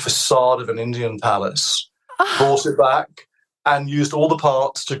purchased the facade of an Indian palace, brought it back, and used all the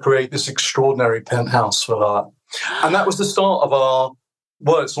parts to create this extraordinary penthouse for her. And that was the start of our,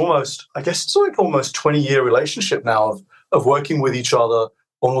 well, it's almost 20-year relationship now of working with each other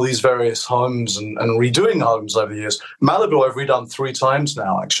on all these various homes and redoing homes over the years. Malibu I've redone 3 times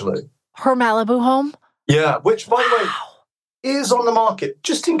now, actually. Her Malibu home? Yeah, which, by the way, is on the market,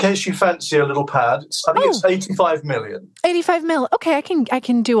 just in case you fancy a little pad. I think it's 85 million. 85 mil. Okay, I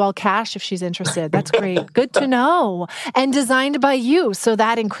can do all cash if she's interested. That's great. Good to know. And designed by you, so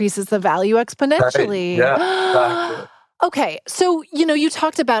that increases the value exponentially. Right. Yeah, exactly. Okay, so, you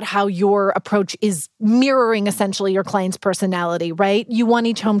talked about how your approach is mirroring essentially your client's personality, right? You want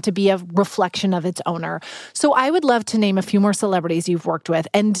each home to be a reflection of its owner. So I would love to name a few more celebrities you've worked with.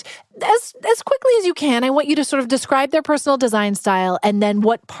 And as quickly as you can, I want you to sort of describe their personal design style and then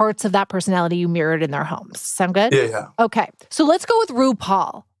what parts of that personality you mirrored in their homes. Sound good? Yeah. Okay, so let's go with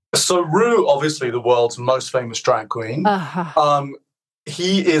RuPaul. So Ru, obviously the world's most famous drag queen.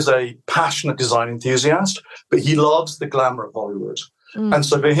 He is a passionate design enthusiast, but he loves the glamour of Hollywood. And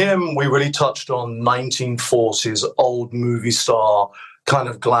so for him, we really touched on 1940s old movie star kind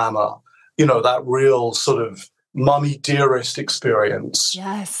of glamour, that real sort of mummy dearest experience.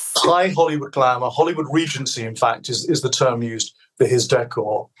 Yes. High Hollywood glamour, Hollywood Regency, in fact, is the term used for his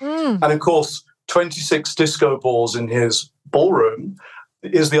decor. And of course, 26 disco balls in his ballroom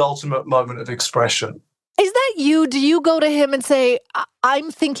is the ultimate moment of expression. Is that you? Do you go to him and say,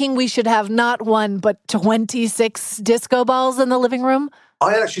 I'm thinking we should have not 1, but 26 disco balls in the living room?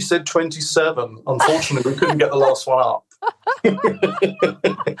 I actually said 27. Unfortunately, we couldn't get the last one up.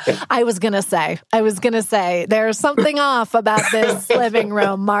 I was going to say, there's something off about this living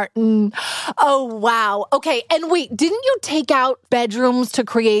room, Martyn. Oh, wow. Okay, and wait, didn't you take out bedrooms to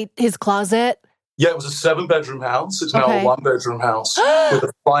create his closet? Yeah, it was a 7-bedroom house. It's now a 1-bedroom house with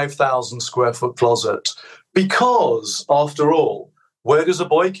a 5,000 square foot closet. Because, after all, where does a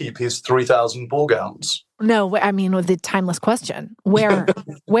boy keep his 3,000 ball gowns? No, I mean, with the timeless question. Where?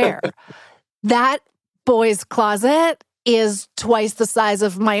 That boy's closet is twice the size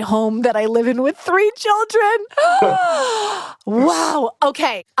of my home that I live in with 3 children. Wow.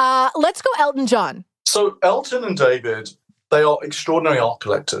 Okay, let's go Elton John. So Elton and David, they are extraordinary art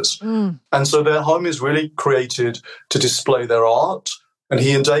collectors. And so their home is really created to display their art. And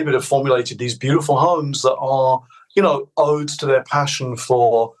he and David have formulated these beautiful homes that are, odes to their passion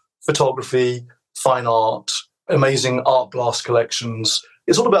for photography, fine art, amazing art glass collections.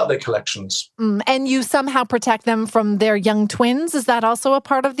 It's all about their collections. And you somehow protect them from their young twins? Is that also a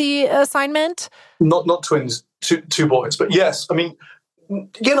part of the assignment? Not twins, two boys. But yes, I mean,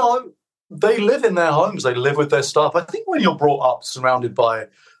 they live in their homes. They live with their stuff. I think when you're brought up surrounded by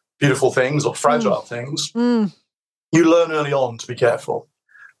beautiful things or fragile things, you learn early on to be careful.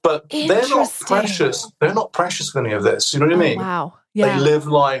 But they're not precious. They're not precious with any of this. You know what I mean? Wow. Yeah. They live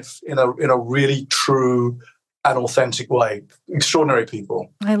life in a really true and authentic way. Extraordinary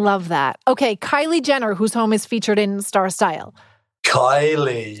people. I love that. Okay, Kylie Jenner, whose home is featured in Star Style.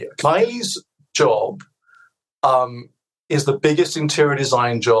 Kylie's job is the biggest interior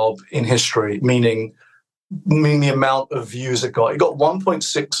design job in history, meaning the amount of views it got. It got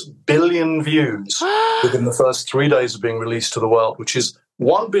 1.6 billion views within the first 3 days of being released to the world, which is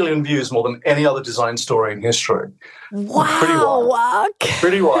 1 billion views more than any other design story in history. Wow. Pretty wild.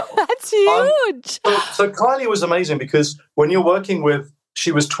 Pretty wild. That's huge. So Kylie was amazing because when you're working with,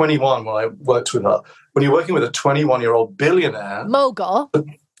 she was 21 when I worked with her. When you're working with a 21-year-old billionaire, mogul, a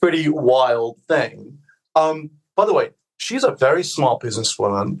pretty wild thing. By the way, she's a very smart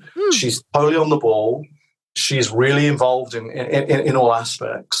businesswoman. She's totally on the ball. She's really involved in all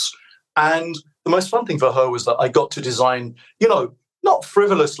aspects. And the most fun thing for her was that I got to design, not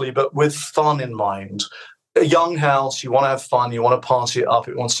frivolously, but with fun in mind. A young house, you want to have fun, you want to party it up,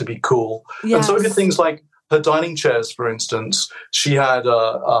 it wants to be cool. Yes. And so we did things like her dining chairs, for instance. She had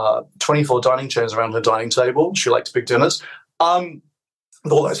 24 dining chairs around her dining table. She liked big dinners.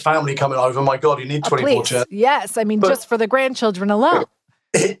 With all those family coming over, my God, you need 24 chairs. Yes, I mean, just for the grandchildren alone.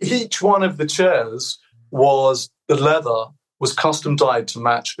 Each one of the chairs the leather was custom dyed to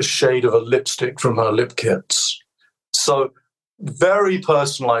match a shade of a lipstick from her lip kits. So very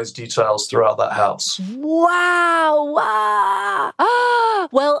personalized details throughout that house. Wow.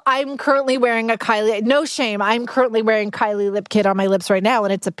 Well, I'm currently wearing a Kylie, no shame, I'm currently wearing Kylie lip kit on my lips right now,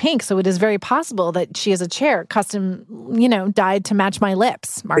 and it's a pink, so it is very possible that she has a chair custom, dyed to match my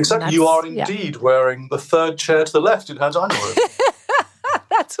lips. Martyn, exactly. You are indeed wearing the third chair to the left in her dining room.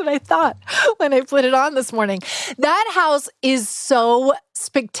 That's what I thought when I put it on this morning. That house is so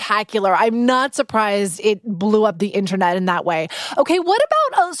spectacular. I'm not surprised it blew up the internet in that way. Okay, what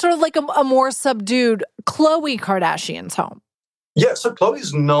about sort of like a more subdued Khloe Kardashian's home? Yeah, so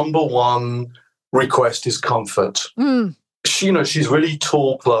Khloe's number one request is comfort. She's really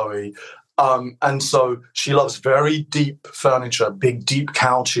tall, Khloe. And so she loves very deep furniture, big, deep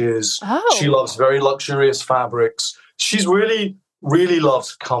couches. Oh. She loves very luxurious fabrics. She's really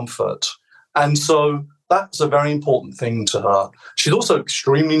loves comfort. And so that's a very important thing to her. She's also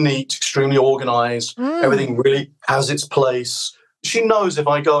extremely neat, extremely organized. Everything really has its place. She knows if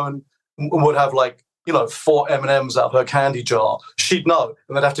I go and would have 4 M&Ms out of her candy jar, she'd know.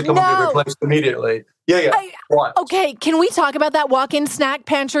 And they'd have to come and be replaced immediately. Yeah. Right. Okay, can we talk about that walk-in snack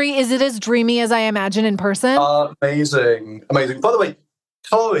pantry? Is it as dreamy as I imagine in person? Amazing. By the way,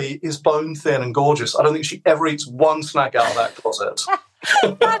 Khloe is bone thin and gorgeous. I don't think she ever eats one snack out of that closet.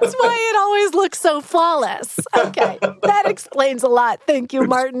 That's why it always looks so flawless. Okay, that explains a lot. Thank you,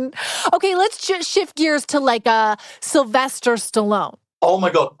 Martyn. Okay, let's just shift gears to Sylvester Stallone. Oh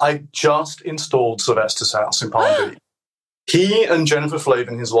my God, I just installed Sylvester's house in Palm Beach. He and Jennifer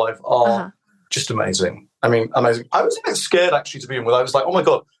Flavin, his wife, are just amazing. I mean, amazing. I was a bit scared actually to begin with. I was like, oh my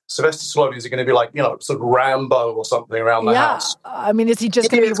God, Sylvester Stallone, is he going to be sort of Rambo or something around the house? I mean, is he just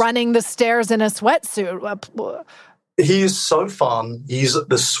going to be running the stairs in a sweatsuit? He is so fun. He's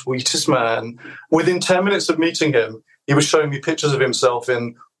the sweetest man. Within 10 minutes of meeting him, he was showing me pictures of himself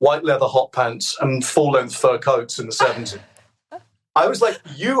in white leather hot pants and full-length fur coats in the 70s. I was like,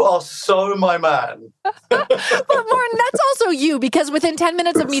 you are so my man. But Martyn, that's also you, because within 10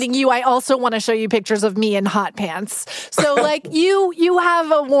 minutes of meeting you, I also want to show you pictures of me in hot pants. So you have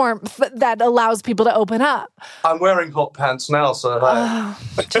a warmth that allows people to open up. I'm wearing hot pants now, so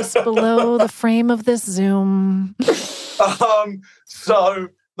just below the frame of this Zoom. So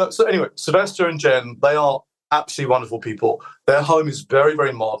anyway, Sylvester and Jen, they are absolutely wonderful people. Their home is very,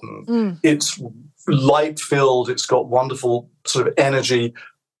 very modern. It's light-filled. It's got wonderful sort of energy.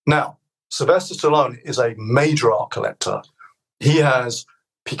 Now, Sylvester Stallone is a major art collector. He has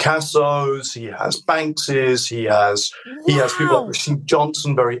Picassos, he has Bankses, he has people like Rasheed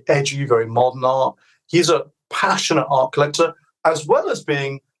Johnson, very edgy, very modern art. He's a passionate art collector, as well as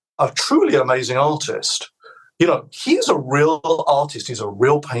being a truly amazing artist. He's a real artist. He's a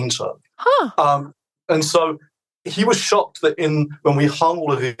real painter. And so he was shocked that when we hung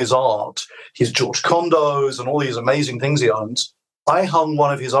all of his art, his George Condos and all these amazing things he owns, I hung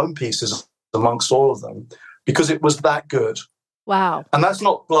one of his own pieces amongst all of them because it was that good. Wow. And that's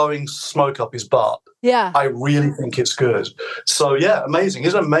not blowing smoke up his butt. Yeah. I really think it's good. So, yeah, amazing.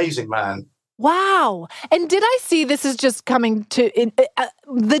 He's an amazing man. Wow. And did I see, this is just coming to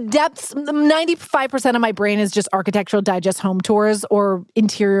the depths, 95% of my brain is just Architectural Digest home tours or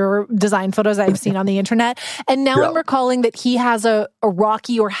interior design photos I've seen on the internet. And now I'm recalling that he has a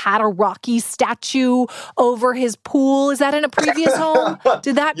Rocky or had a Rocky statue over his pool. Is that in a previous home?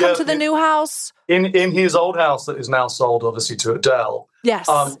 Did that come to the new house? in his old house that is now sold, obviously, to Adele. Yes,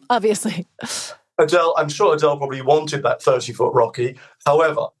 obviously. Adele, I'm sure Adele probably wanted that 30-foot Rocky.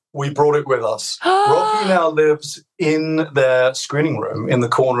 However, we brought it with us. Rocky now lives in their screening room in the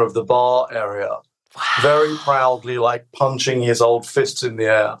corner of the bar area, very proudly, like punching his old fists in the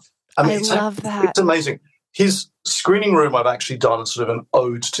air. I love that. It's amazing. His screening room, I've actually done sort of an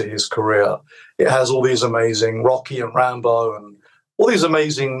ode to his career. It has all these amazing Rocky and Rambo and all these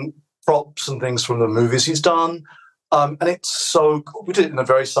amazing props and things from the movies he's done. And it's so cool. We did it in a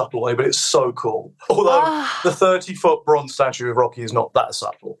very subtle way, but it's so cool. Although the 30-foot bronze statue of Rocky is not that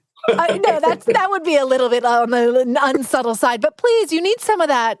subtle. I know that would be a little bit on the unsubtle side, but please, you need some of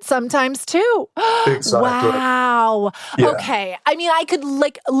that sometimes too. Exactly. Wow. Yeah. Okay. I mean, I could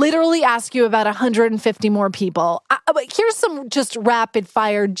literally ask you about 150 more people. But here's some just rapid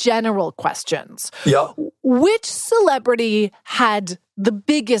fire general questions. Yeah. Which celebrity had the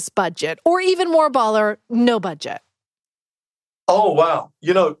biggest budget, or even more baller, no budget? Oh, wow.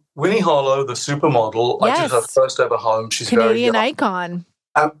 Winnie Harlow, the supermodel, Yes. I did her first ever home. She's Canadian very young. icon.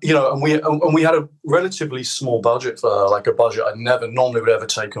 And we had a relatively small budget for her, like a budget I never normally would ever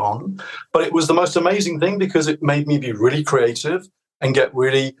take on. But it was the most amazing thing because it made me be really creative and get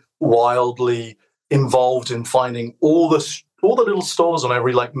really wildly involved in finding all the little stores on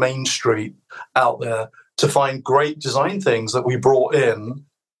every main street out there to find great design things that we brought in.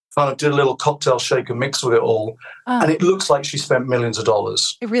 Kind of did a little cocktail shaker mix with it all, and it looks like she spent millions of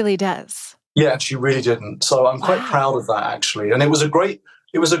dollars. It really does. Yeah, she really didn't. So I'm quite proud of that, actually. And it was a great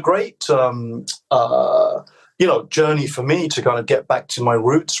journey for me to kind of get back to my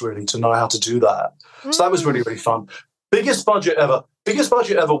roots, really, to know how to do that. So that was really, really fun. Biggest budget ever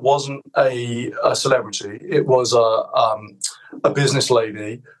wasn't a celebrity. It was a business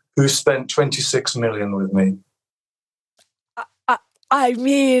lady who spent $26 million with me. I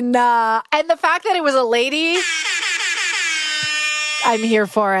mean, and the fact that it was a lady, I'm here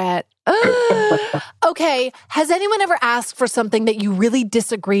for it. Okay. Has anyone ever asked for something that you really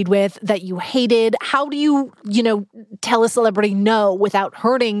disagreed with, that you hated? How do you tell a celebrity no without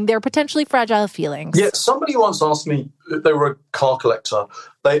hurting their potentially fragile feelings? Yeah, somebody once asked me, they were a car collector,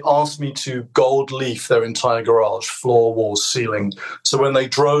 they asked me to gold leaf their entire garage, floor, walls, ceiling. So when they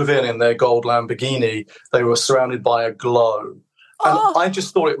drove in their gold Lamborghini, they were surrounded by a glow. And I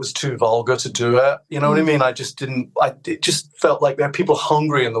just thought it was too vulgar to do it. You know what I mean? It just felt like there are people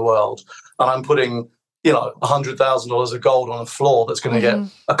hungry in the world. And I'm putting, $100,000 of gold on a floor that's going to get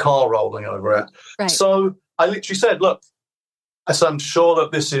a car rolling over it. Right. So I literally said, look, I'm sure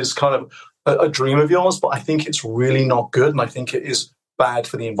that this is kind of a dream of yours, but I think it's really not good. And I think it is bad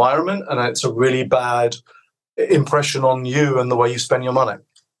for the environment. And it's a really bad impression on you and the way you spend your money.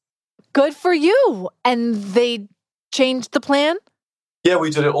 Good for you. And they changed the plan? Yeah,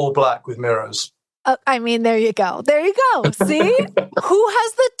 we did it all black with mirrors. I mean, there you go. There you go. See? Who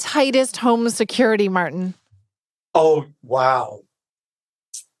has the tightest home security, Martyn? Oh, wow.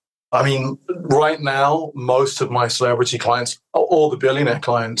 I mean, right now, most of my celebrity clients, all the billionaire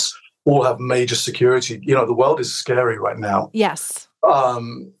clients, all have major security. The world is scary right now. Yes.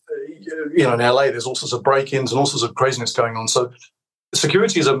 In LA, there's all sorts of break-ins and all sorts of craziness going on. So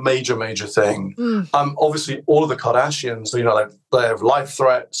security is a major, major thing. Obviously, all of the Kardashians, they have life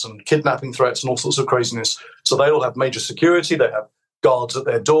threats and kidnapping threats and all sorts of craziness. So they all have major security. They have guards at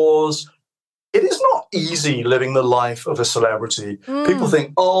their doors. It is not easy living the life of a celebrity. People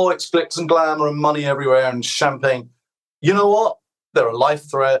think, it's glitz and glamour and money everywhere and champagne. You know what? There are life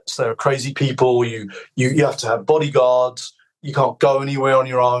threats. There are crazy people. You have to have bodyguards. You can't go anywhere on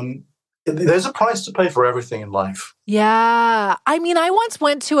your own. There's a price to pay for everything in life. Yeah. I mean, I once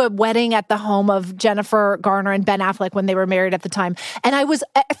went to a wedding at the home of Jennifer Garner and Ben Affleck when they were married at the time. And I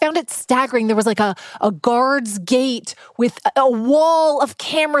found it staggering. There was a guard's gate with a wall of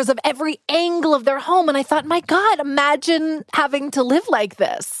cameras of every angle of their home. And I thought, my God, imagine having to live like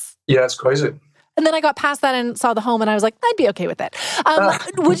this. Yeah, it's crazy. And then I got past that and saw the home and I was like, I'd be okay with it.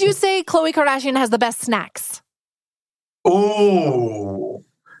 Would you say Khloe Kardashian has the best snacks? Ooh.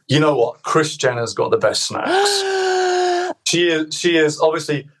 You know what? Kris Jenner's got the best snacks. She is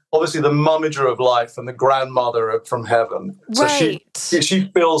obviously the momager of life and the grandmother from heaven. So right.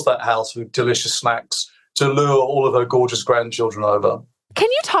 she fills that house with delicious snacks to lure all of her gorgeous grandchildren over. Can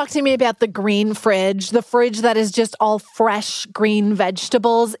you talk to me about the green fridge, the fridge that is just all fresh green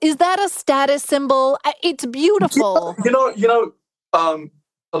vegetables? Is that a status symbol? It's beautiful. A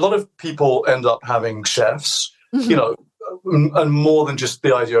lot of people end up having chefs, and more than just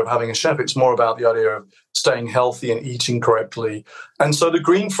the idea of having a chef, it's more about the idea of staying healthy and eating correctly. And so the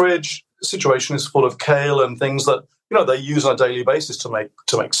green fridge situation is full of kale and things that they use on a daily basis to make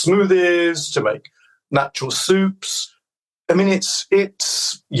smoothies, to make natural soups. I mean, it's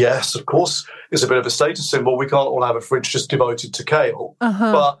yes, of course, it's a bit of a status symbol. We can't all have a fridge just devoted to kale,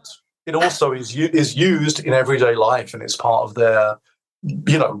 but it also is used in everyday life, and it's part of their,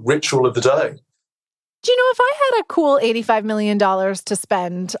 ritual of the day. Do you know, if I had a cool $85 million to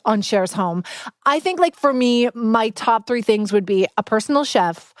spend on Cher's home, I think, like, for me, my top 3 things would be a personal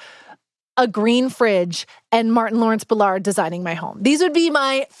chef, a green fridge, and Martyn Lawrence Bullard designing my home. These would be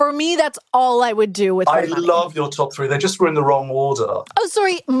for me, that's all I would do with my money. I love your top 3. They just were in the wrong order. Oh,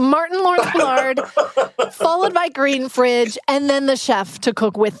 sorry. Martyn Lawrence Bullard, followed by green fridge, and then the chef to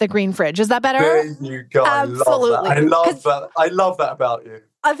cook with the green fridge. Is that better? There you go. Absolutely. I love that. I love that about you.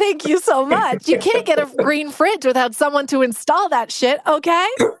 Thank you so much. You can't get a green fridge without someone to install that shit, okay?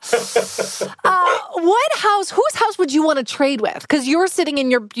 Whose house would you want to trade with? Because you're sitting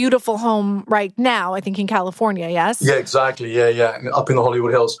in your beautiful home right now, I think in California, yes? Yeah, exactly. Yeah. Up in the Hollywood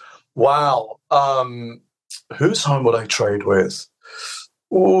Hills. Wow. Whose home would I trade with?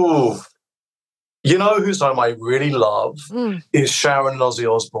 Ooh. You know whose home I really love is Sharon and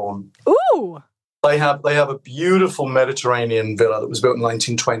Ozzy Osbourne. Ooh. They have a beautiful Mediterranean villa that was built in the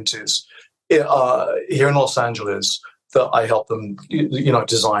 1920s here in Los Angeles that I helped them,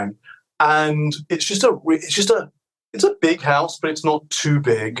 design. And it's a big house, but it's not too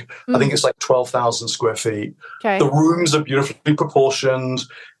big. I think it's like 12,000 square feet. Okay. The rooms are beautifully proportioned.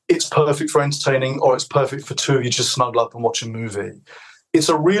 It's perfect for entertaining, or it's perfect for 2 of you just snuggle up and watch a movie. It's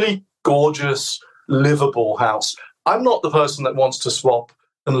a really gorgeous, livable house. I'm not the person that wants to swap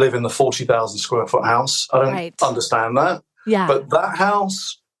and live in the 40,000 square foot house. I don't understand that. Yeah. But that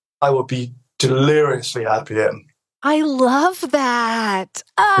house, I would be deliriously happy in. I love that.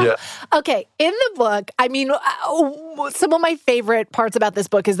 Yeah. Okay, in the book, I mean, some of my favorite parts about this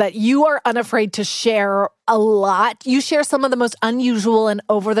book is that you are unafraid to share a lot. You share some of the most unusual and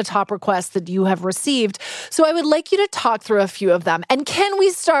over-the-top requests that you have received. So I would like you to talk through a few of them. And can we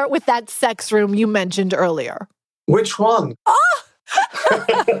start with that sex room you mentioned earlier? Which one?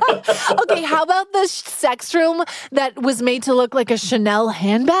 Okay, how about the sex room that was made to look like a Chanel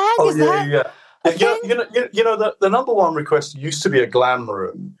handbag? Yeah. The number one request used to be a glam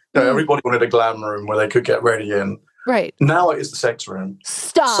room. Everybody wanted a glam room where they could get ready in. Right. Now it is the sex room.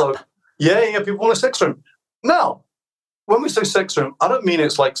 Stop. So, people want a sex room. Now, when we say sex room, I don't mean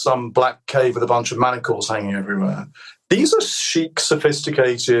it's like some black cave with a bunch of manacles hanging everywhere. These are chic,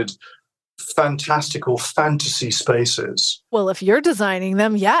 sophisticated, fantastical fantasy spaces. Well, if you're designing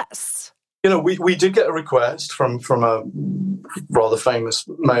them, yes. We did get a request from a rather famous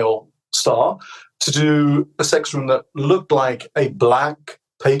male star to do a sex room that looked like a black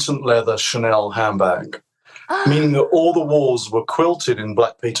patent leather Chanel handbag, meaning that all the walls were quilted in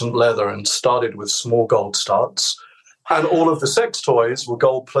black patent leather and studded with small gold studs. And all of the sex toys were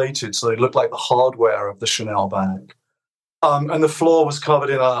gold plated, so they looked like the hardware of the Chanel bag. And the floor was covered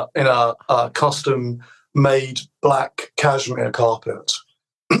in a custom-made black cashmere carpet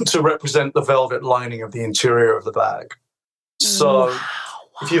to represent the velvet lining of the interior of the bag. So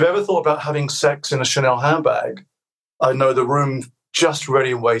if you've ever thought about having sex in a Chanel handbag, I know the room just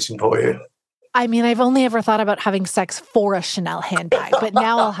ready and waiting for you. I mean, I've only ever thought about having sex for a Chanel handbag, but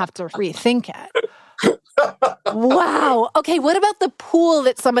now I'll have to rethink it. Wow. Okay, what about the pool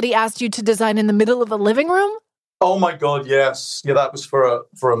that somebody asked you to design in the middle of the living room? Oh my God, yes. Yeah, that was for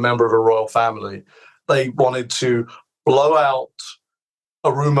a member of a royal family. They wanted to blow out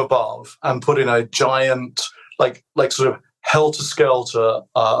a room above and put in a giant, like sort of helter-skelter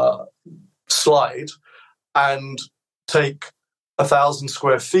slide and take 1,000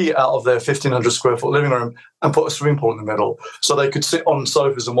 square feet out of their 1,500 square foot living room and put a swimming pool in the middle so they could sit on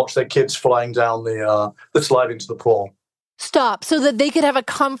sofas and watch their kids flying down the slide into the pool. Stop, so that they could have a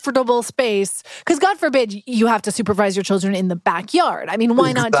comfortable space. Because God forbid you have to supervise your children in the backyard. I mean,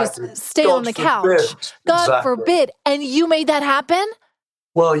 why not just stay on the couch? God forbid. And you made that happen?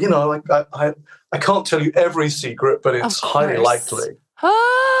 Well, I can't tell you every secret, but it's highly likely.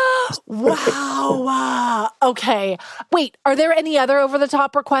 Wow. Okay. Wait, are there any other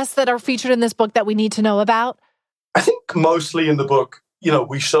over-the-top requests that are featured in this book that we need to know about? I think mostly in the book,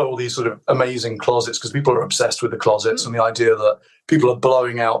 we show all these sort of amazing closets because people are obsessed with the closets and the idea that people are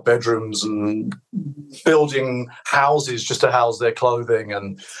blowing out bedrooms and building houses just to house their clothing.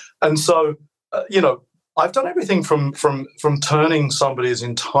 And so, I've done everything from turning somebody's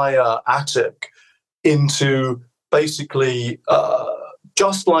entire attic into basically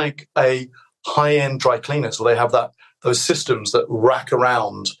just like a high-end dry cleaner. So they have that those systems that rack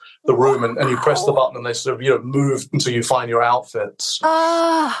around the room, and you press the button and they sort of, move until you find your outfits.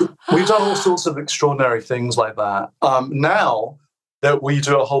 We've done all sorts of extraordinary things like that. Now that we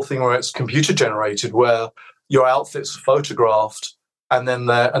do a whole thing where it's computer generated, where your outfits are photographed and then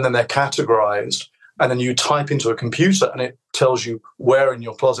they're categorized, and then you type into a computer and it tells you where in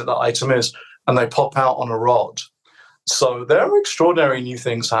your closet that item is, and they pop out on a rod. So there are extraordinary new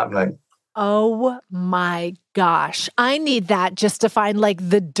things happening. Oh my gosh. I need that just to find like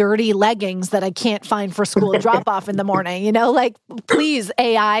the dirty leggings that I can't find for school drop off in the morning. Like, please,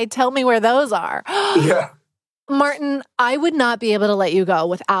 AI, tell me where those are. Yeah. Martyn, I would not be able to let you go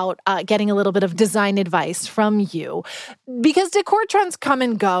without getting a little bit of design advice from you. Because decor trends come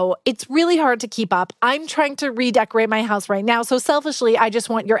and go. It's really hard to keep up. I'm trying to redecorate my house right now. So selfishly, I just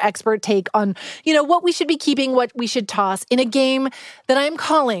want your expert take on, what we should be keeping, what we should toss in a game that I'm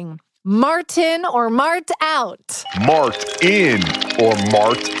calling Martyn or Mart Out. Mart in or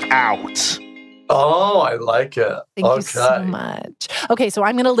Mart out. Oh, I like it. Thank you so much. Okay, so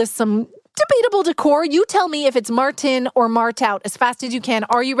I'm going to list some debatable decor. You tell me if it's Martyn or Mart Out as fast as you can.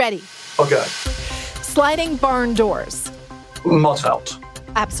 Are you ready? Okay. Sliding barn doors. Mart out.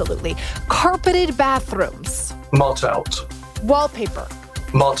 Absolutely. Carpeted bathrooms. Mart out. Wallpaper.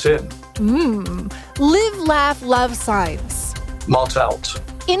 Martyn. Live, laugh, love signs. Mart out.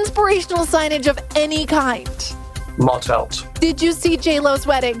 Inspirational signage of any kind. Mart out. Did you see J-Lo's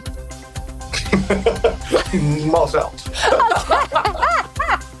wedding? Mart out.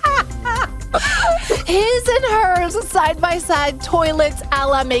 His and hers side-by-side toilets a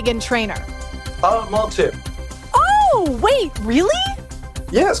la Meghan Trainor. Martyn. Oh, wait, really?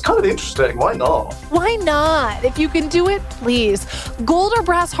 Yeah, it's kind of interesting. Why not? Why not? If you can do it, please. Gold or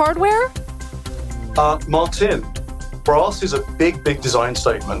brass hardware? Martyn. Brass is a big, big design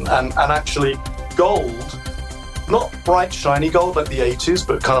statement. And actually, gold, not bright, shiny gold like the 80s,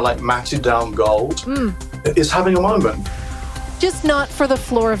 but kind of like matted down gold, is having a moment. Just not for the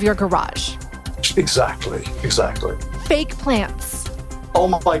floor of your garage. Exactly. Fake plants. Oh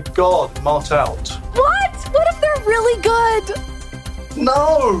my God, Mart out. What? What if they're really good?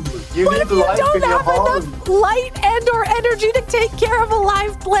 No! You What need if you life don't in your have home. enough light and or energy to take care of a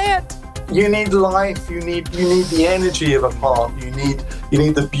live plant? You need life. You need the energy of a plant. You need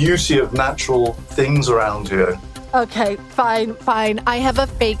the beauty of natural things around you. Okay, fine. I have a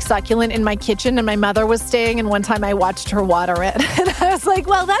fake succulent in my kitchen and my mother was staying, and one time I watched her water it. And I was like,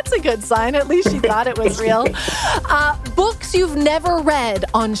 well, that's a good sign. At least she thought it was real. Books you've never read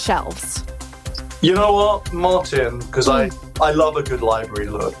on shelves. You know what, Martyn, because I love a good library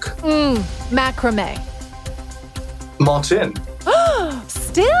look. Macrame. Martyn.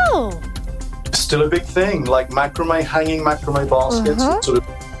 Still a big thing, like hanging macrame baskets, with sort of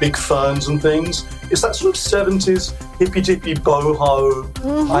big ferns and things. It's that sort of 70s hippy-dippy boho.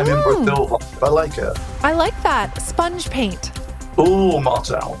 I'm in Brazil vibe. I like it. I like that. Sponge paint. Ooh,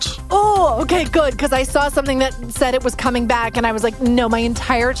 Mart out. Oh, okay, good, because I saw something that said it was coming back, and I was like, no, my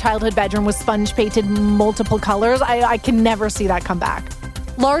entire childhood bedroom was sponge painted multiple colors. I can never see that come back.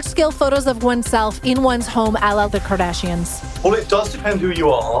 Large-scale photos of oneself in one's home a la the Kardashians. Well, it does depend who you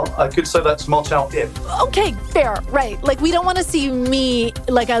are. I could say that's Mart out in. Okay, fair, right. Like, we don't want to see me,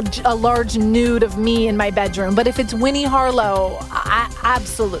 like a large nude of me in my bedroom, but if it's Winnie Harlow,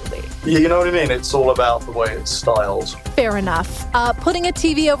 absolutely. You know what I mean? It's all about the way it's styled. Fair enough. Putting a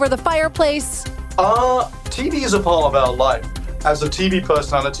TV over the fireplace. TV is a part of our life. As a TV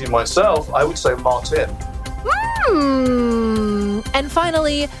personality myself, I would say Mart in. And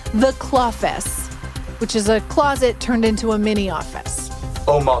finally, the cloffice, which is a closet turned into a mini office.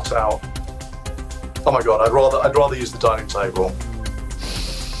 Oh, Mart out. Oh my God, I'd rather use the dining table.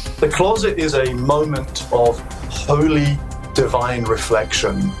 The closet is a moment of holy, divine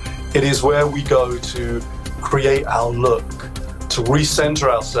reflection. It is where we go to create our look, to recenter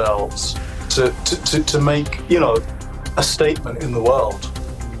ourselves, to make, a statement in the world.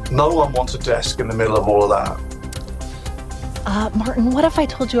 No one wants a desk in the middle of all of that. Martyn, what if I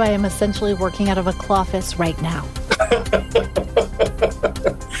told you I am essentially working out of a cloffice right now?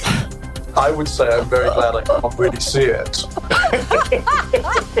 I would say I'm very glad I can't really see it. And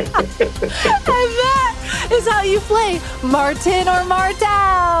that is how you play Martyn or Mart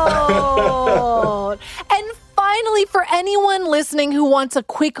Out. And finally, for anyone listening who wants a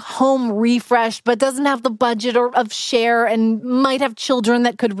quick home refresh but doesn't have the budget of share and might have children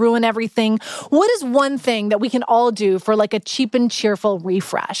that could ruin everything, what is one thing that we can all do for like a cheap and cheerful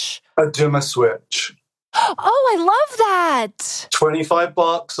refresh? A dimmer switch. Oh, I love that.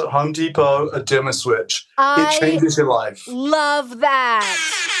 $25 at Home Depot, a dimmer switch. It changes your life. Love that.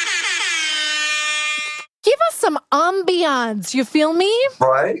 Give us some ambiance. You feel me?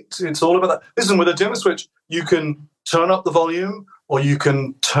 Right? It's all about that. Listen, with a dimmer switch, you can turn up the volume or you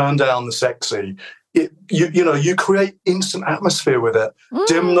can turn down the sexy. You create instant atmosphere with it.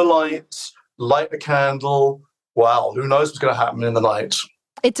 Dim the lights, light a candle. Wow, who knows what's going to happen in the night?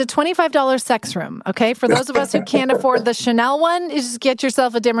 It's a $25 sex room, okay? For those of us who can't afford the Chanel one, you just get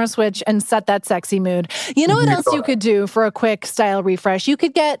yourself a dimmer switch and set that sexy mood. You know what else you could do for a quick style refresh? You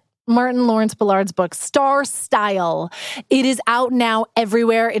could get Martyn Lawrence Bullard's book, Star Style. It is out now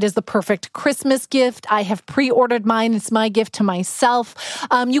everywhere. It is the perfect Christmas gift. I have pre-ordered mine. It's my gift to myself.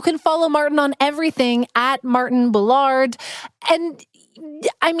 You can follow Martyn on everything at Martyn Bullard. And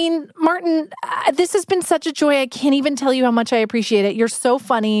I mean, Martyn, this has been such a joy. I can't even tell you how much I appreciate it. You're so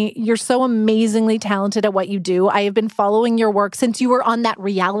funny. You're so amazingly talented at what you do. I have been following your work since you were on that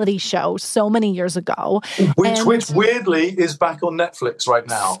reality show so many years ago. Which weirdly is back on Netflix right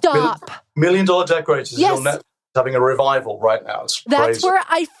now. Stop. $1 Million Decorators is on Netflix. Having a revival right now. That's where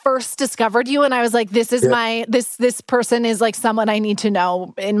I first discovered you, and I was like, this is this person is like someone I need to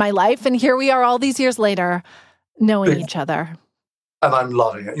know in my life. And here we are all these years later, knowing each other. And I'm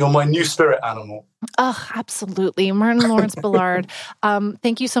loving it. You're my new spirit animal. Oh, absolutely. Martyn Lawrence Bullard.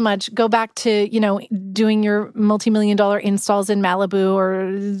 Thank you so much. Go back to, doing your multi-million-dollar installs in Malibu,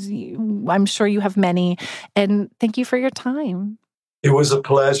 or I'm sure you have many. And thank you for your time. It was a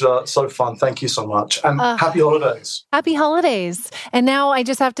pleasure. So fun. Thank you so much. And happy holidays. Happy holidays. And now I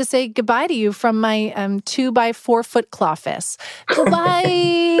just have to say goodbye to you from my 2x4 foot clawfish.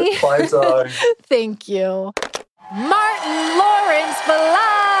 Goodbye. Bye, Di. Thank you. Martyn Lawrence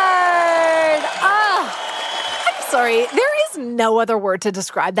Bullard. I'm sorry. There is no other word to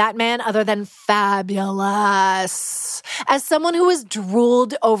describe that man other than fabulous. As someone who has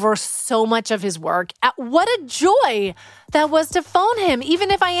drooled over so much of his work, what a joy that was to phone him, even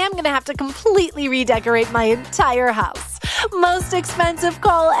if I am going to have to completely redecorate my entire house. Most expensive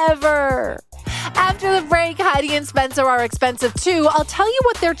call ever. After the break, Heidi and Spencer are expensive too. I'll tell you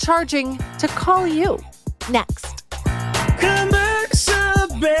what they're charging to call you. Next.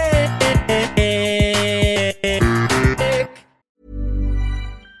 Commercial break.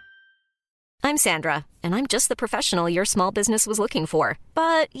 I'm Sandra, and I'm just the professional your small business was looking for.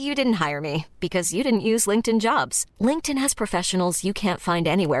 But you didn't hire me because you didn't use LinkedIn Jobs. LinkedIn has professionals you can't find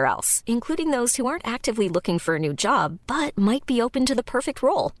anywhere else, including those who aren't actively looking for a new job, but might be open to the perfect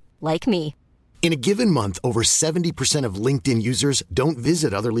role, like me. In a given month, over 70% of LinkedIn users don't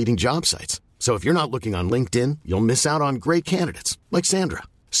visit other leading job sites. So if you're not looking on LinkedIn, you'll miss out on great candidates like Sandra.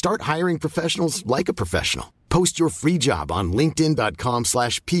 Start hiring professionals like a professional. Post your free job on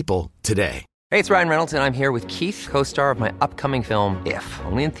linkedin.com/people today. Hey, it's Ryan Reynolds, and I'm here with Keith, co-star of my upcoming film, If,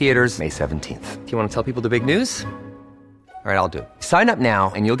 only in theaters May 17th. Do you want to tell people the big news? All right, I'll do it. Sign up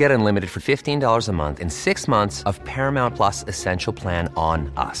now and you'll get unlimited for $15 a month and 6 months of Paramount Plus Essential Plan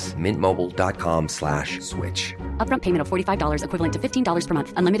on us. MintMobile.com/switch. Upfront payment of $45 equivalent to $15 per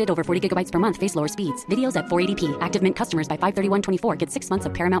month. Unlimited over 40 gigabytes per month. Face lower speeds. Videos at 480p. Active Mint customers by 531.24 get 6 months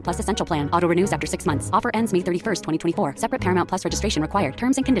of Paramount Plus Essential Plan. Auto renews after 6 months. Offer ends May 31st, 2024. Separate Paramount Plus registration required.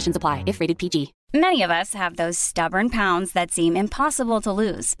 Terms and conditions apply if rated PG. Many of us have those stubborn pounds that seem impossible to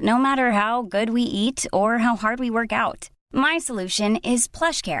lose, no matter how good we eat or how hard we work out. My solution is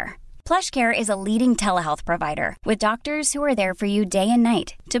PlushCare. PlushCare is a leading telehealth provider with doctors who are there for you day and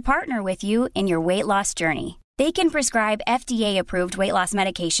night to partner with you in your weight loss journey. They can prescribe FDA-approved weight loss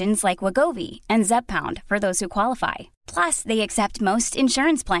medications like Wegovy and Zepbound for those who qualify. Plus, they accept most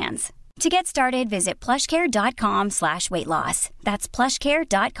insurance plans. To get started, visit plushcare.com/weightloss. That's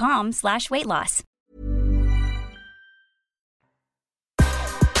plushcare.com/weightloss.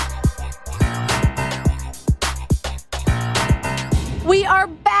 We are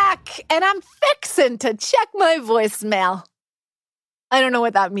back, and I'm fixing to check my voicemail. I don't know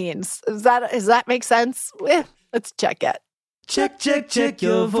what that means. Does that make sense? Let's check it. Check your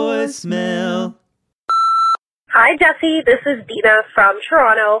voicemail. Hi, Jesse. This is Dina from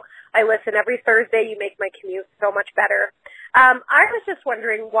Toronto. I listen every Thursday. You make my commute so much better. I was just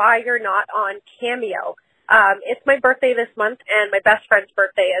wondering why you're not on Cameo. It's my birthday this month and my best friend's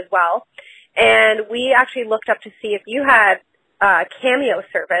birthday as well. And we actually looked up to see if you had Cameo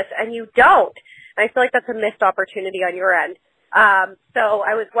service, and you don't. And I feel like that's a missed opportunity on your end. So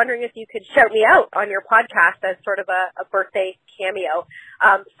I was wondering if you could shout me out on your podcast as sort of a birthday cameo.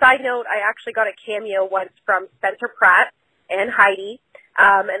 Side note, I actually got a cameo once from Spencer Pratt and Heidi,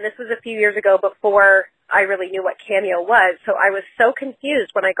 and this was a few years ago before I really knew what Cameo was. So I was so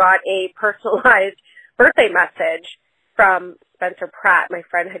confused when I got a personalized birthday message from Spencer Pratt. My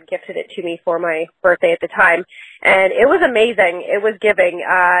friend had gifted it to me for my birthday at the time, and it was amazing. It was giving.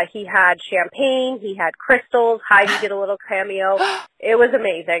 He had champagne, he had crystals, Heidi did a little cameo. It was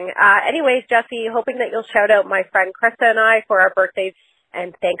amazing. Anyways, Jesse, hoping that you'll shout out my friend Krista and I for our birthdays,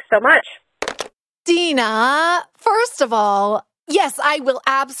 and thanks so much. Dina, first of all, yes, I will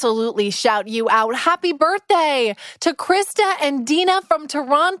absolutely shout you out. Happy birthday to Krista and Dina from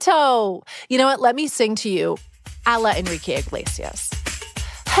Toronto. You know what? Let me sing to you a la Enrique Iglesias.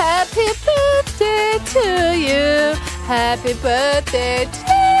 Happy birthday to you. Happy birthday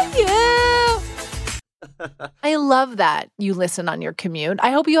to you. I love that you listen on your commute.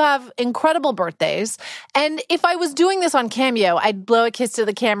 I hope you have incredible birthdays. And if I was doing this on Cameo, I'd blow a kiss to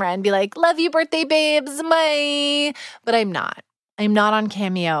the camera and be like, love you, birthday babes, bye. But I'm not. I'm not on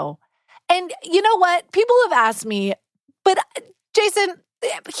Cameo. And you know what? People have asked me, but Jason,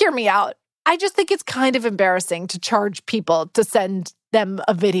 hear me out. I just think it's kind of embarrassing to charge people to send them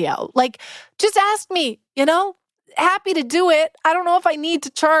a video. Like, just ask me, you know? Happy to do it. I don't know if I need to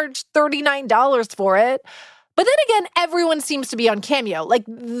charge $39 for it. But then again, everyone seems to be on Cameo. Like,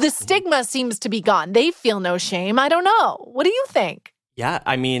 the stigma seems to be gone. They feel no shame. I don't know. What do you think? Yeah,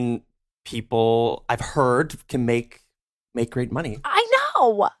 I mean, people I've heard can make great money. I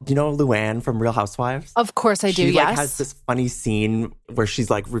know. Do you know Luann from Real Housewives? Of course I do, She yes. has this funny scene where she's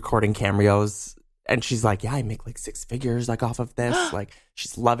like recording cameos and she's like, yeah, I make like 6 figures like off of this. Like,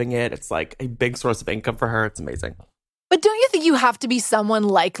 she's loving it. It's like a big source of income for her. It's amazing. But don't you think you have to be someone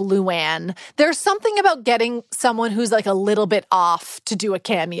like Luann? There's something about getting someone who's like a little bit off to do a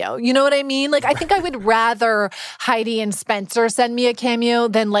cameo. You know what I mean? Like, I think I would rather Heidi and Spencer send me a cameo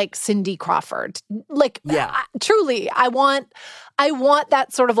than like Cindy Crawford. Like, yeah. Truly, I want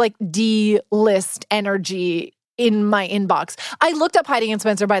that sort of like D-list energy in my inbox. I looked up Heidi and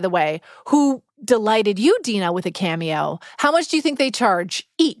Spencer, by the way, who delighted you, Dina, with a cameo. How much do you think they charge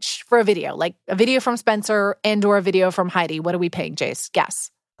each for a video? Like a video from Spencer and or a video from Heidi. What are we paying, Jace? Guess.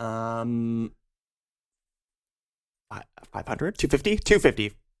 500, 250,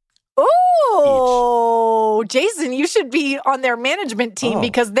 250. Oh, Jason, you should be on their management team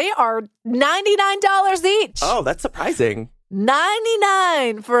because they are $99 each. Oh, that's surprising.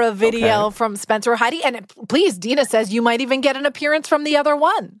 $99 for a video from Spencer or Heidi. And please, Dina says you might even get an appearance from the other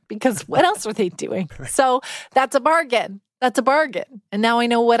one because what else are they doing? So that's a bargain. That's a bargain. And now I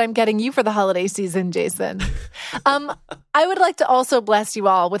know what I'm getting you for the holiday season, Jason. I would like to also bless you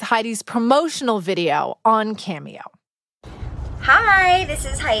all with Heidi's promotional video on Cameo. Hi, this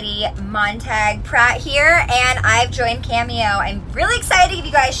is Heidi Montag Pratt here, and I've joined Cameo. I'm really excited to give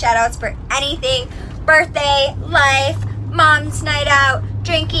you guys shout-outs for anything, birthday, life, mom's night out,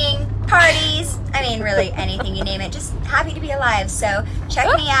 drinking, parties. I mean, really anything, you name it. Just happy to be alive. So check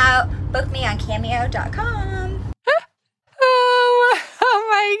me out. Book me on cameo.com. Oh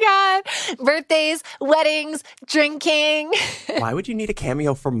my God. Birthdays, weddings, drinking. Why would you need a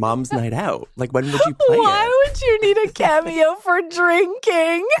cameo for mom's night out? Like, when would you play Why would you need a cameo for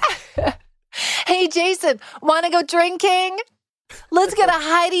drinking? Hey, Jason, want to go drinking? Let's get a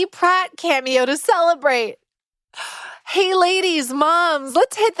Heidi Pratt cameo to celebrate. Hey, ladies, moms,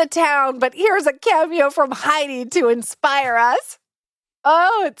 let's hit the town, but here's a cameo from Heidi to inspire us.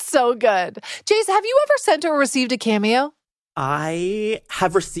 Oh, it's so good. Jace, have you ever sent or received a cameo? I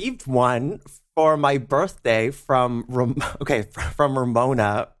have received one for my birthday from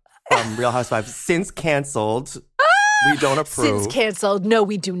Ramona from Real Housewives. Since canceled. We don't approve. Since canceled. No,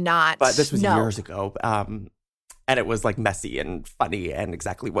 we do not. But this was years ago. And it was like messy and funny and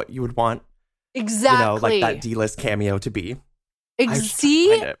exactly what you would want. Exactly. You know, like that D-list cameo to be.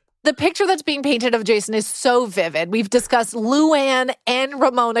 See? The picture that's being painted of Jason is so vivid. We've discussed Luann and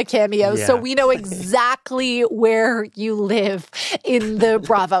Ramona cameos, so we know exactly where you live in the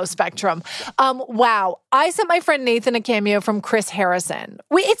Bravo spectrum. Wow. I sent my friend Nathan a cameo from Chris Harrison.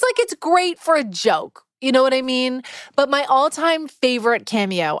 It's great for a joke. You know what I mean? But my all-time favorite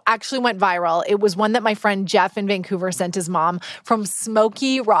cameo actually went viral. It was one that my friend Jeff in Vancouver sent his mom from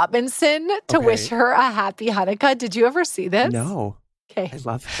Smokey Robinson to wish her a happy Hanukkah. Did you ever see this? No. Okay. I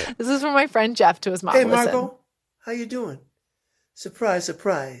love it. This is from my friend Jeff to his mom. Hey, Marco. How you doing? Surprise,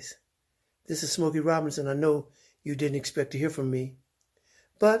 surprise. This is Smokey Robinson. I know you didn't expect to hear from me.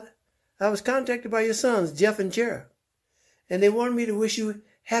 But I was contacted by your sons, Jeff and Jared. And they wanted me to wish you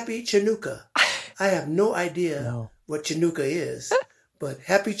happy Chanukah. I have no idea what Chanukah is, but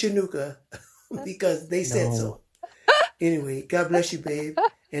happy Chanukah because they said so. Anyway, God bless you, babe,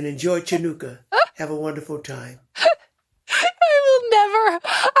 and enjoy Chanukah. Have a wonderful time.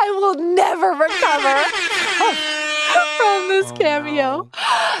 I will never recover from this cameo.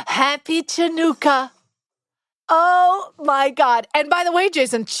 Happy Chanukah. Oh my God. And by the way,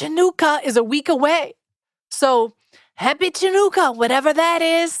 Jason, Chinooka is a week away. So happy Chinooka, whatever that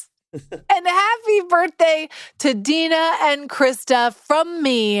is. And happy birthday to Dina and Krista from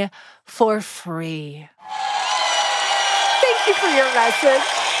me for free. Thank you for your message.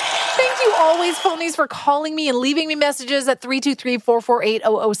 Thank you always, phonies, for calling me and leaving me messages at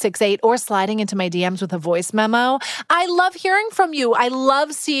 323-448-0068 or sliding into my DMs with a voice memo. I love hearing from you. I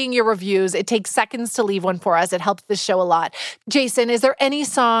love seeing your reviews. It takes seconds to leave one for us. It helps the show a lot. Jason, is there any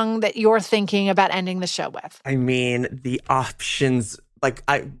song that you're thinking about ending the show with? I mean, the options, like,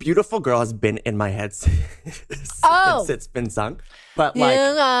 Beautiful Girl has been in my head since it's been sung. But, like,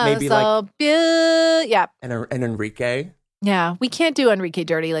 maybe, so yeah. And Enrique. Yeah, we can't do Enrique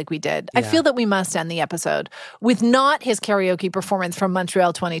dirty like we did. Yeah. I feel that we must end the episode with not his karaoke performance from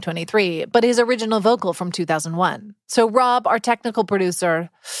Montreal 2023, but his original vocal from 2001. So Rob, our technical producer,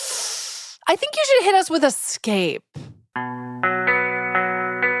 I think you should hit us with Escape.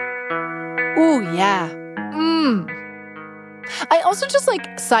 Ooh, yeah. I also just,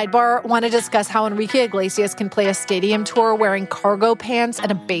 sidebar, want to discuss how Enrique Iglesias can play a stadium tour wearing cargo pants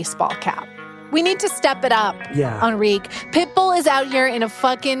and a baseball cap. We need to step it up, Enrique. Pitbull is out here in a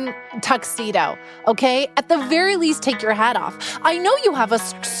fucking tuxedo, okay? At the very least, take your hat off. I know you have a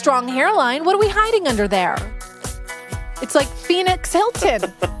strong hairline. What are we hiding under there? It's like Phoenix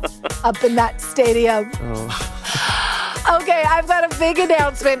Hilton up in that stadium. Okay, I've got a big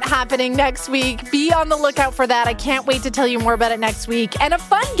announcement happening next week. Be on the lookout for that. I can't wait to tell you more about it next week. And a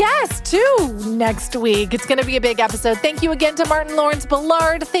fun guest, too, next week. It's going to be a big episode. Thank you again to Martyn Lawrence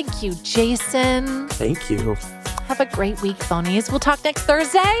Bullard. Thank you, Jason. Thank you. Have a great week, phonies. We'll talk next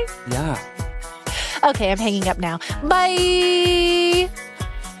Thursday? Yeah. Okay, I'm hanging up now. Bye.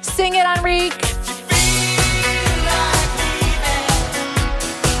 Sing it, Enrique.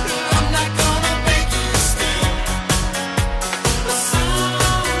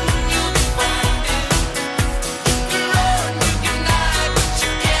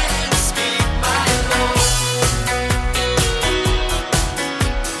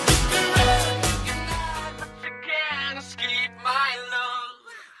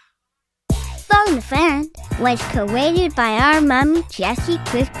 Phone a Friend was created by our mom, Jessie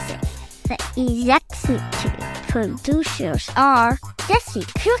Cruikshank. The executive producers are Jessie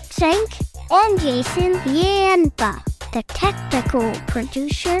Cruikshank and Jason Yanba. The technical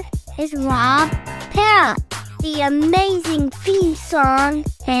producer is Rob Parrott. The amazing theme song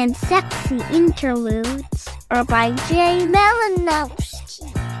and sexy interludes are by Jay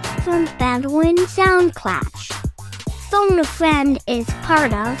Malinowski from Bedouin Soundclash. Phone a Friend is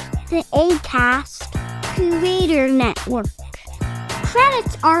part of the Acast Creator Network.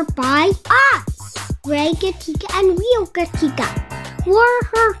 Credits are by us, Ray Gatika and Rio Gatika. We're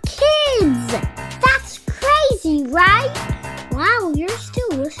her kids. That's crazy, right? Wow, you're still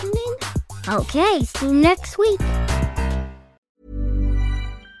listening? Okay, see you next week.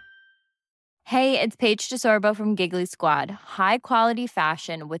 Hey, it's Paige DeSorbo from Giggly Squad. High quality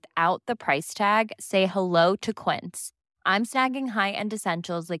fashion without the price tag. Say hello to Quince. I'm snagging high-end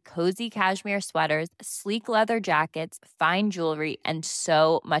essentials like cozy cashmere sweaters, sleek leather jackets, fine jewelry, and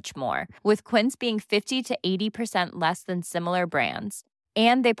so much more. With Quince being 50 to 80% less than similar brands.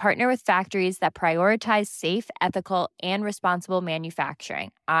 And they partner with factories that prioritize safe, ethical, and responsible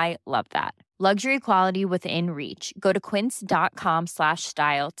manufacturing. I love that. Luxury quality within reach. Go to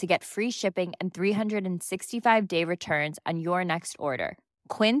quince.com/style to get free shipping and 365-day returns on your next order.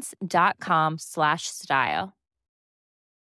 Quince.com/style.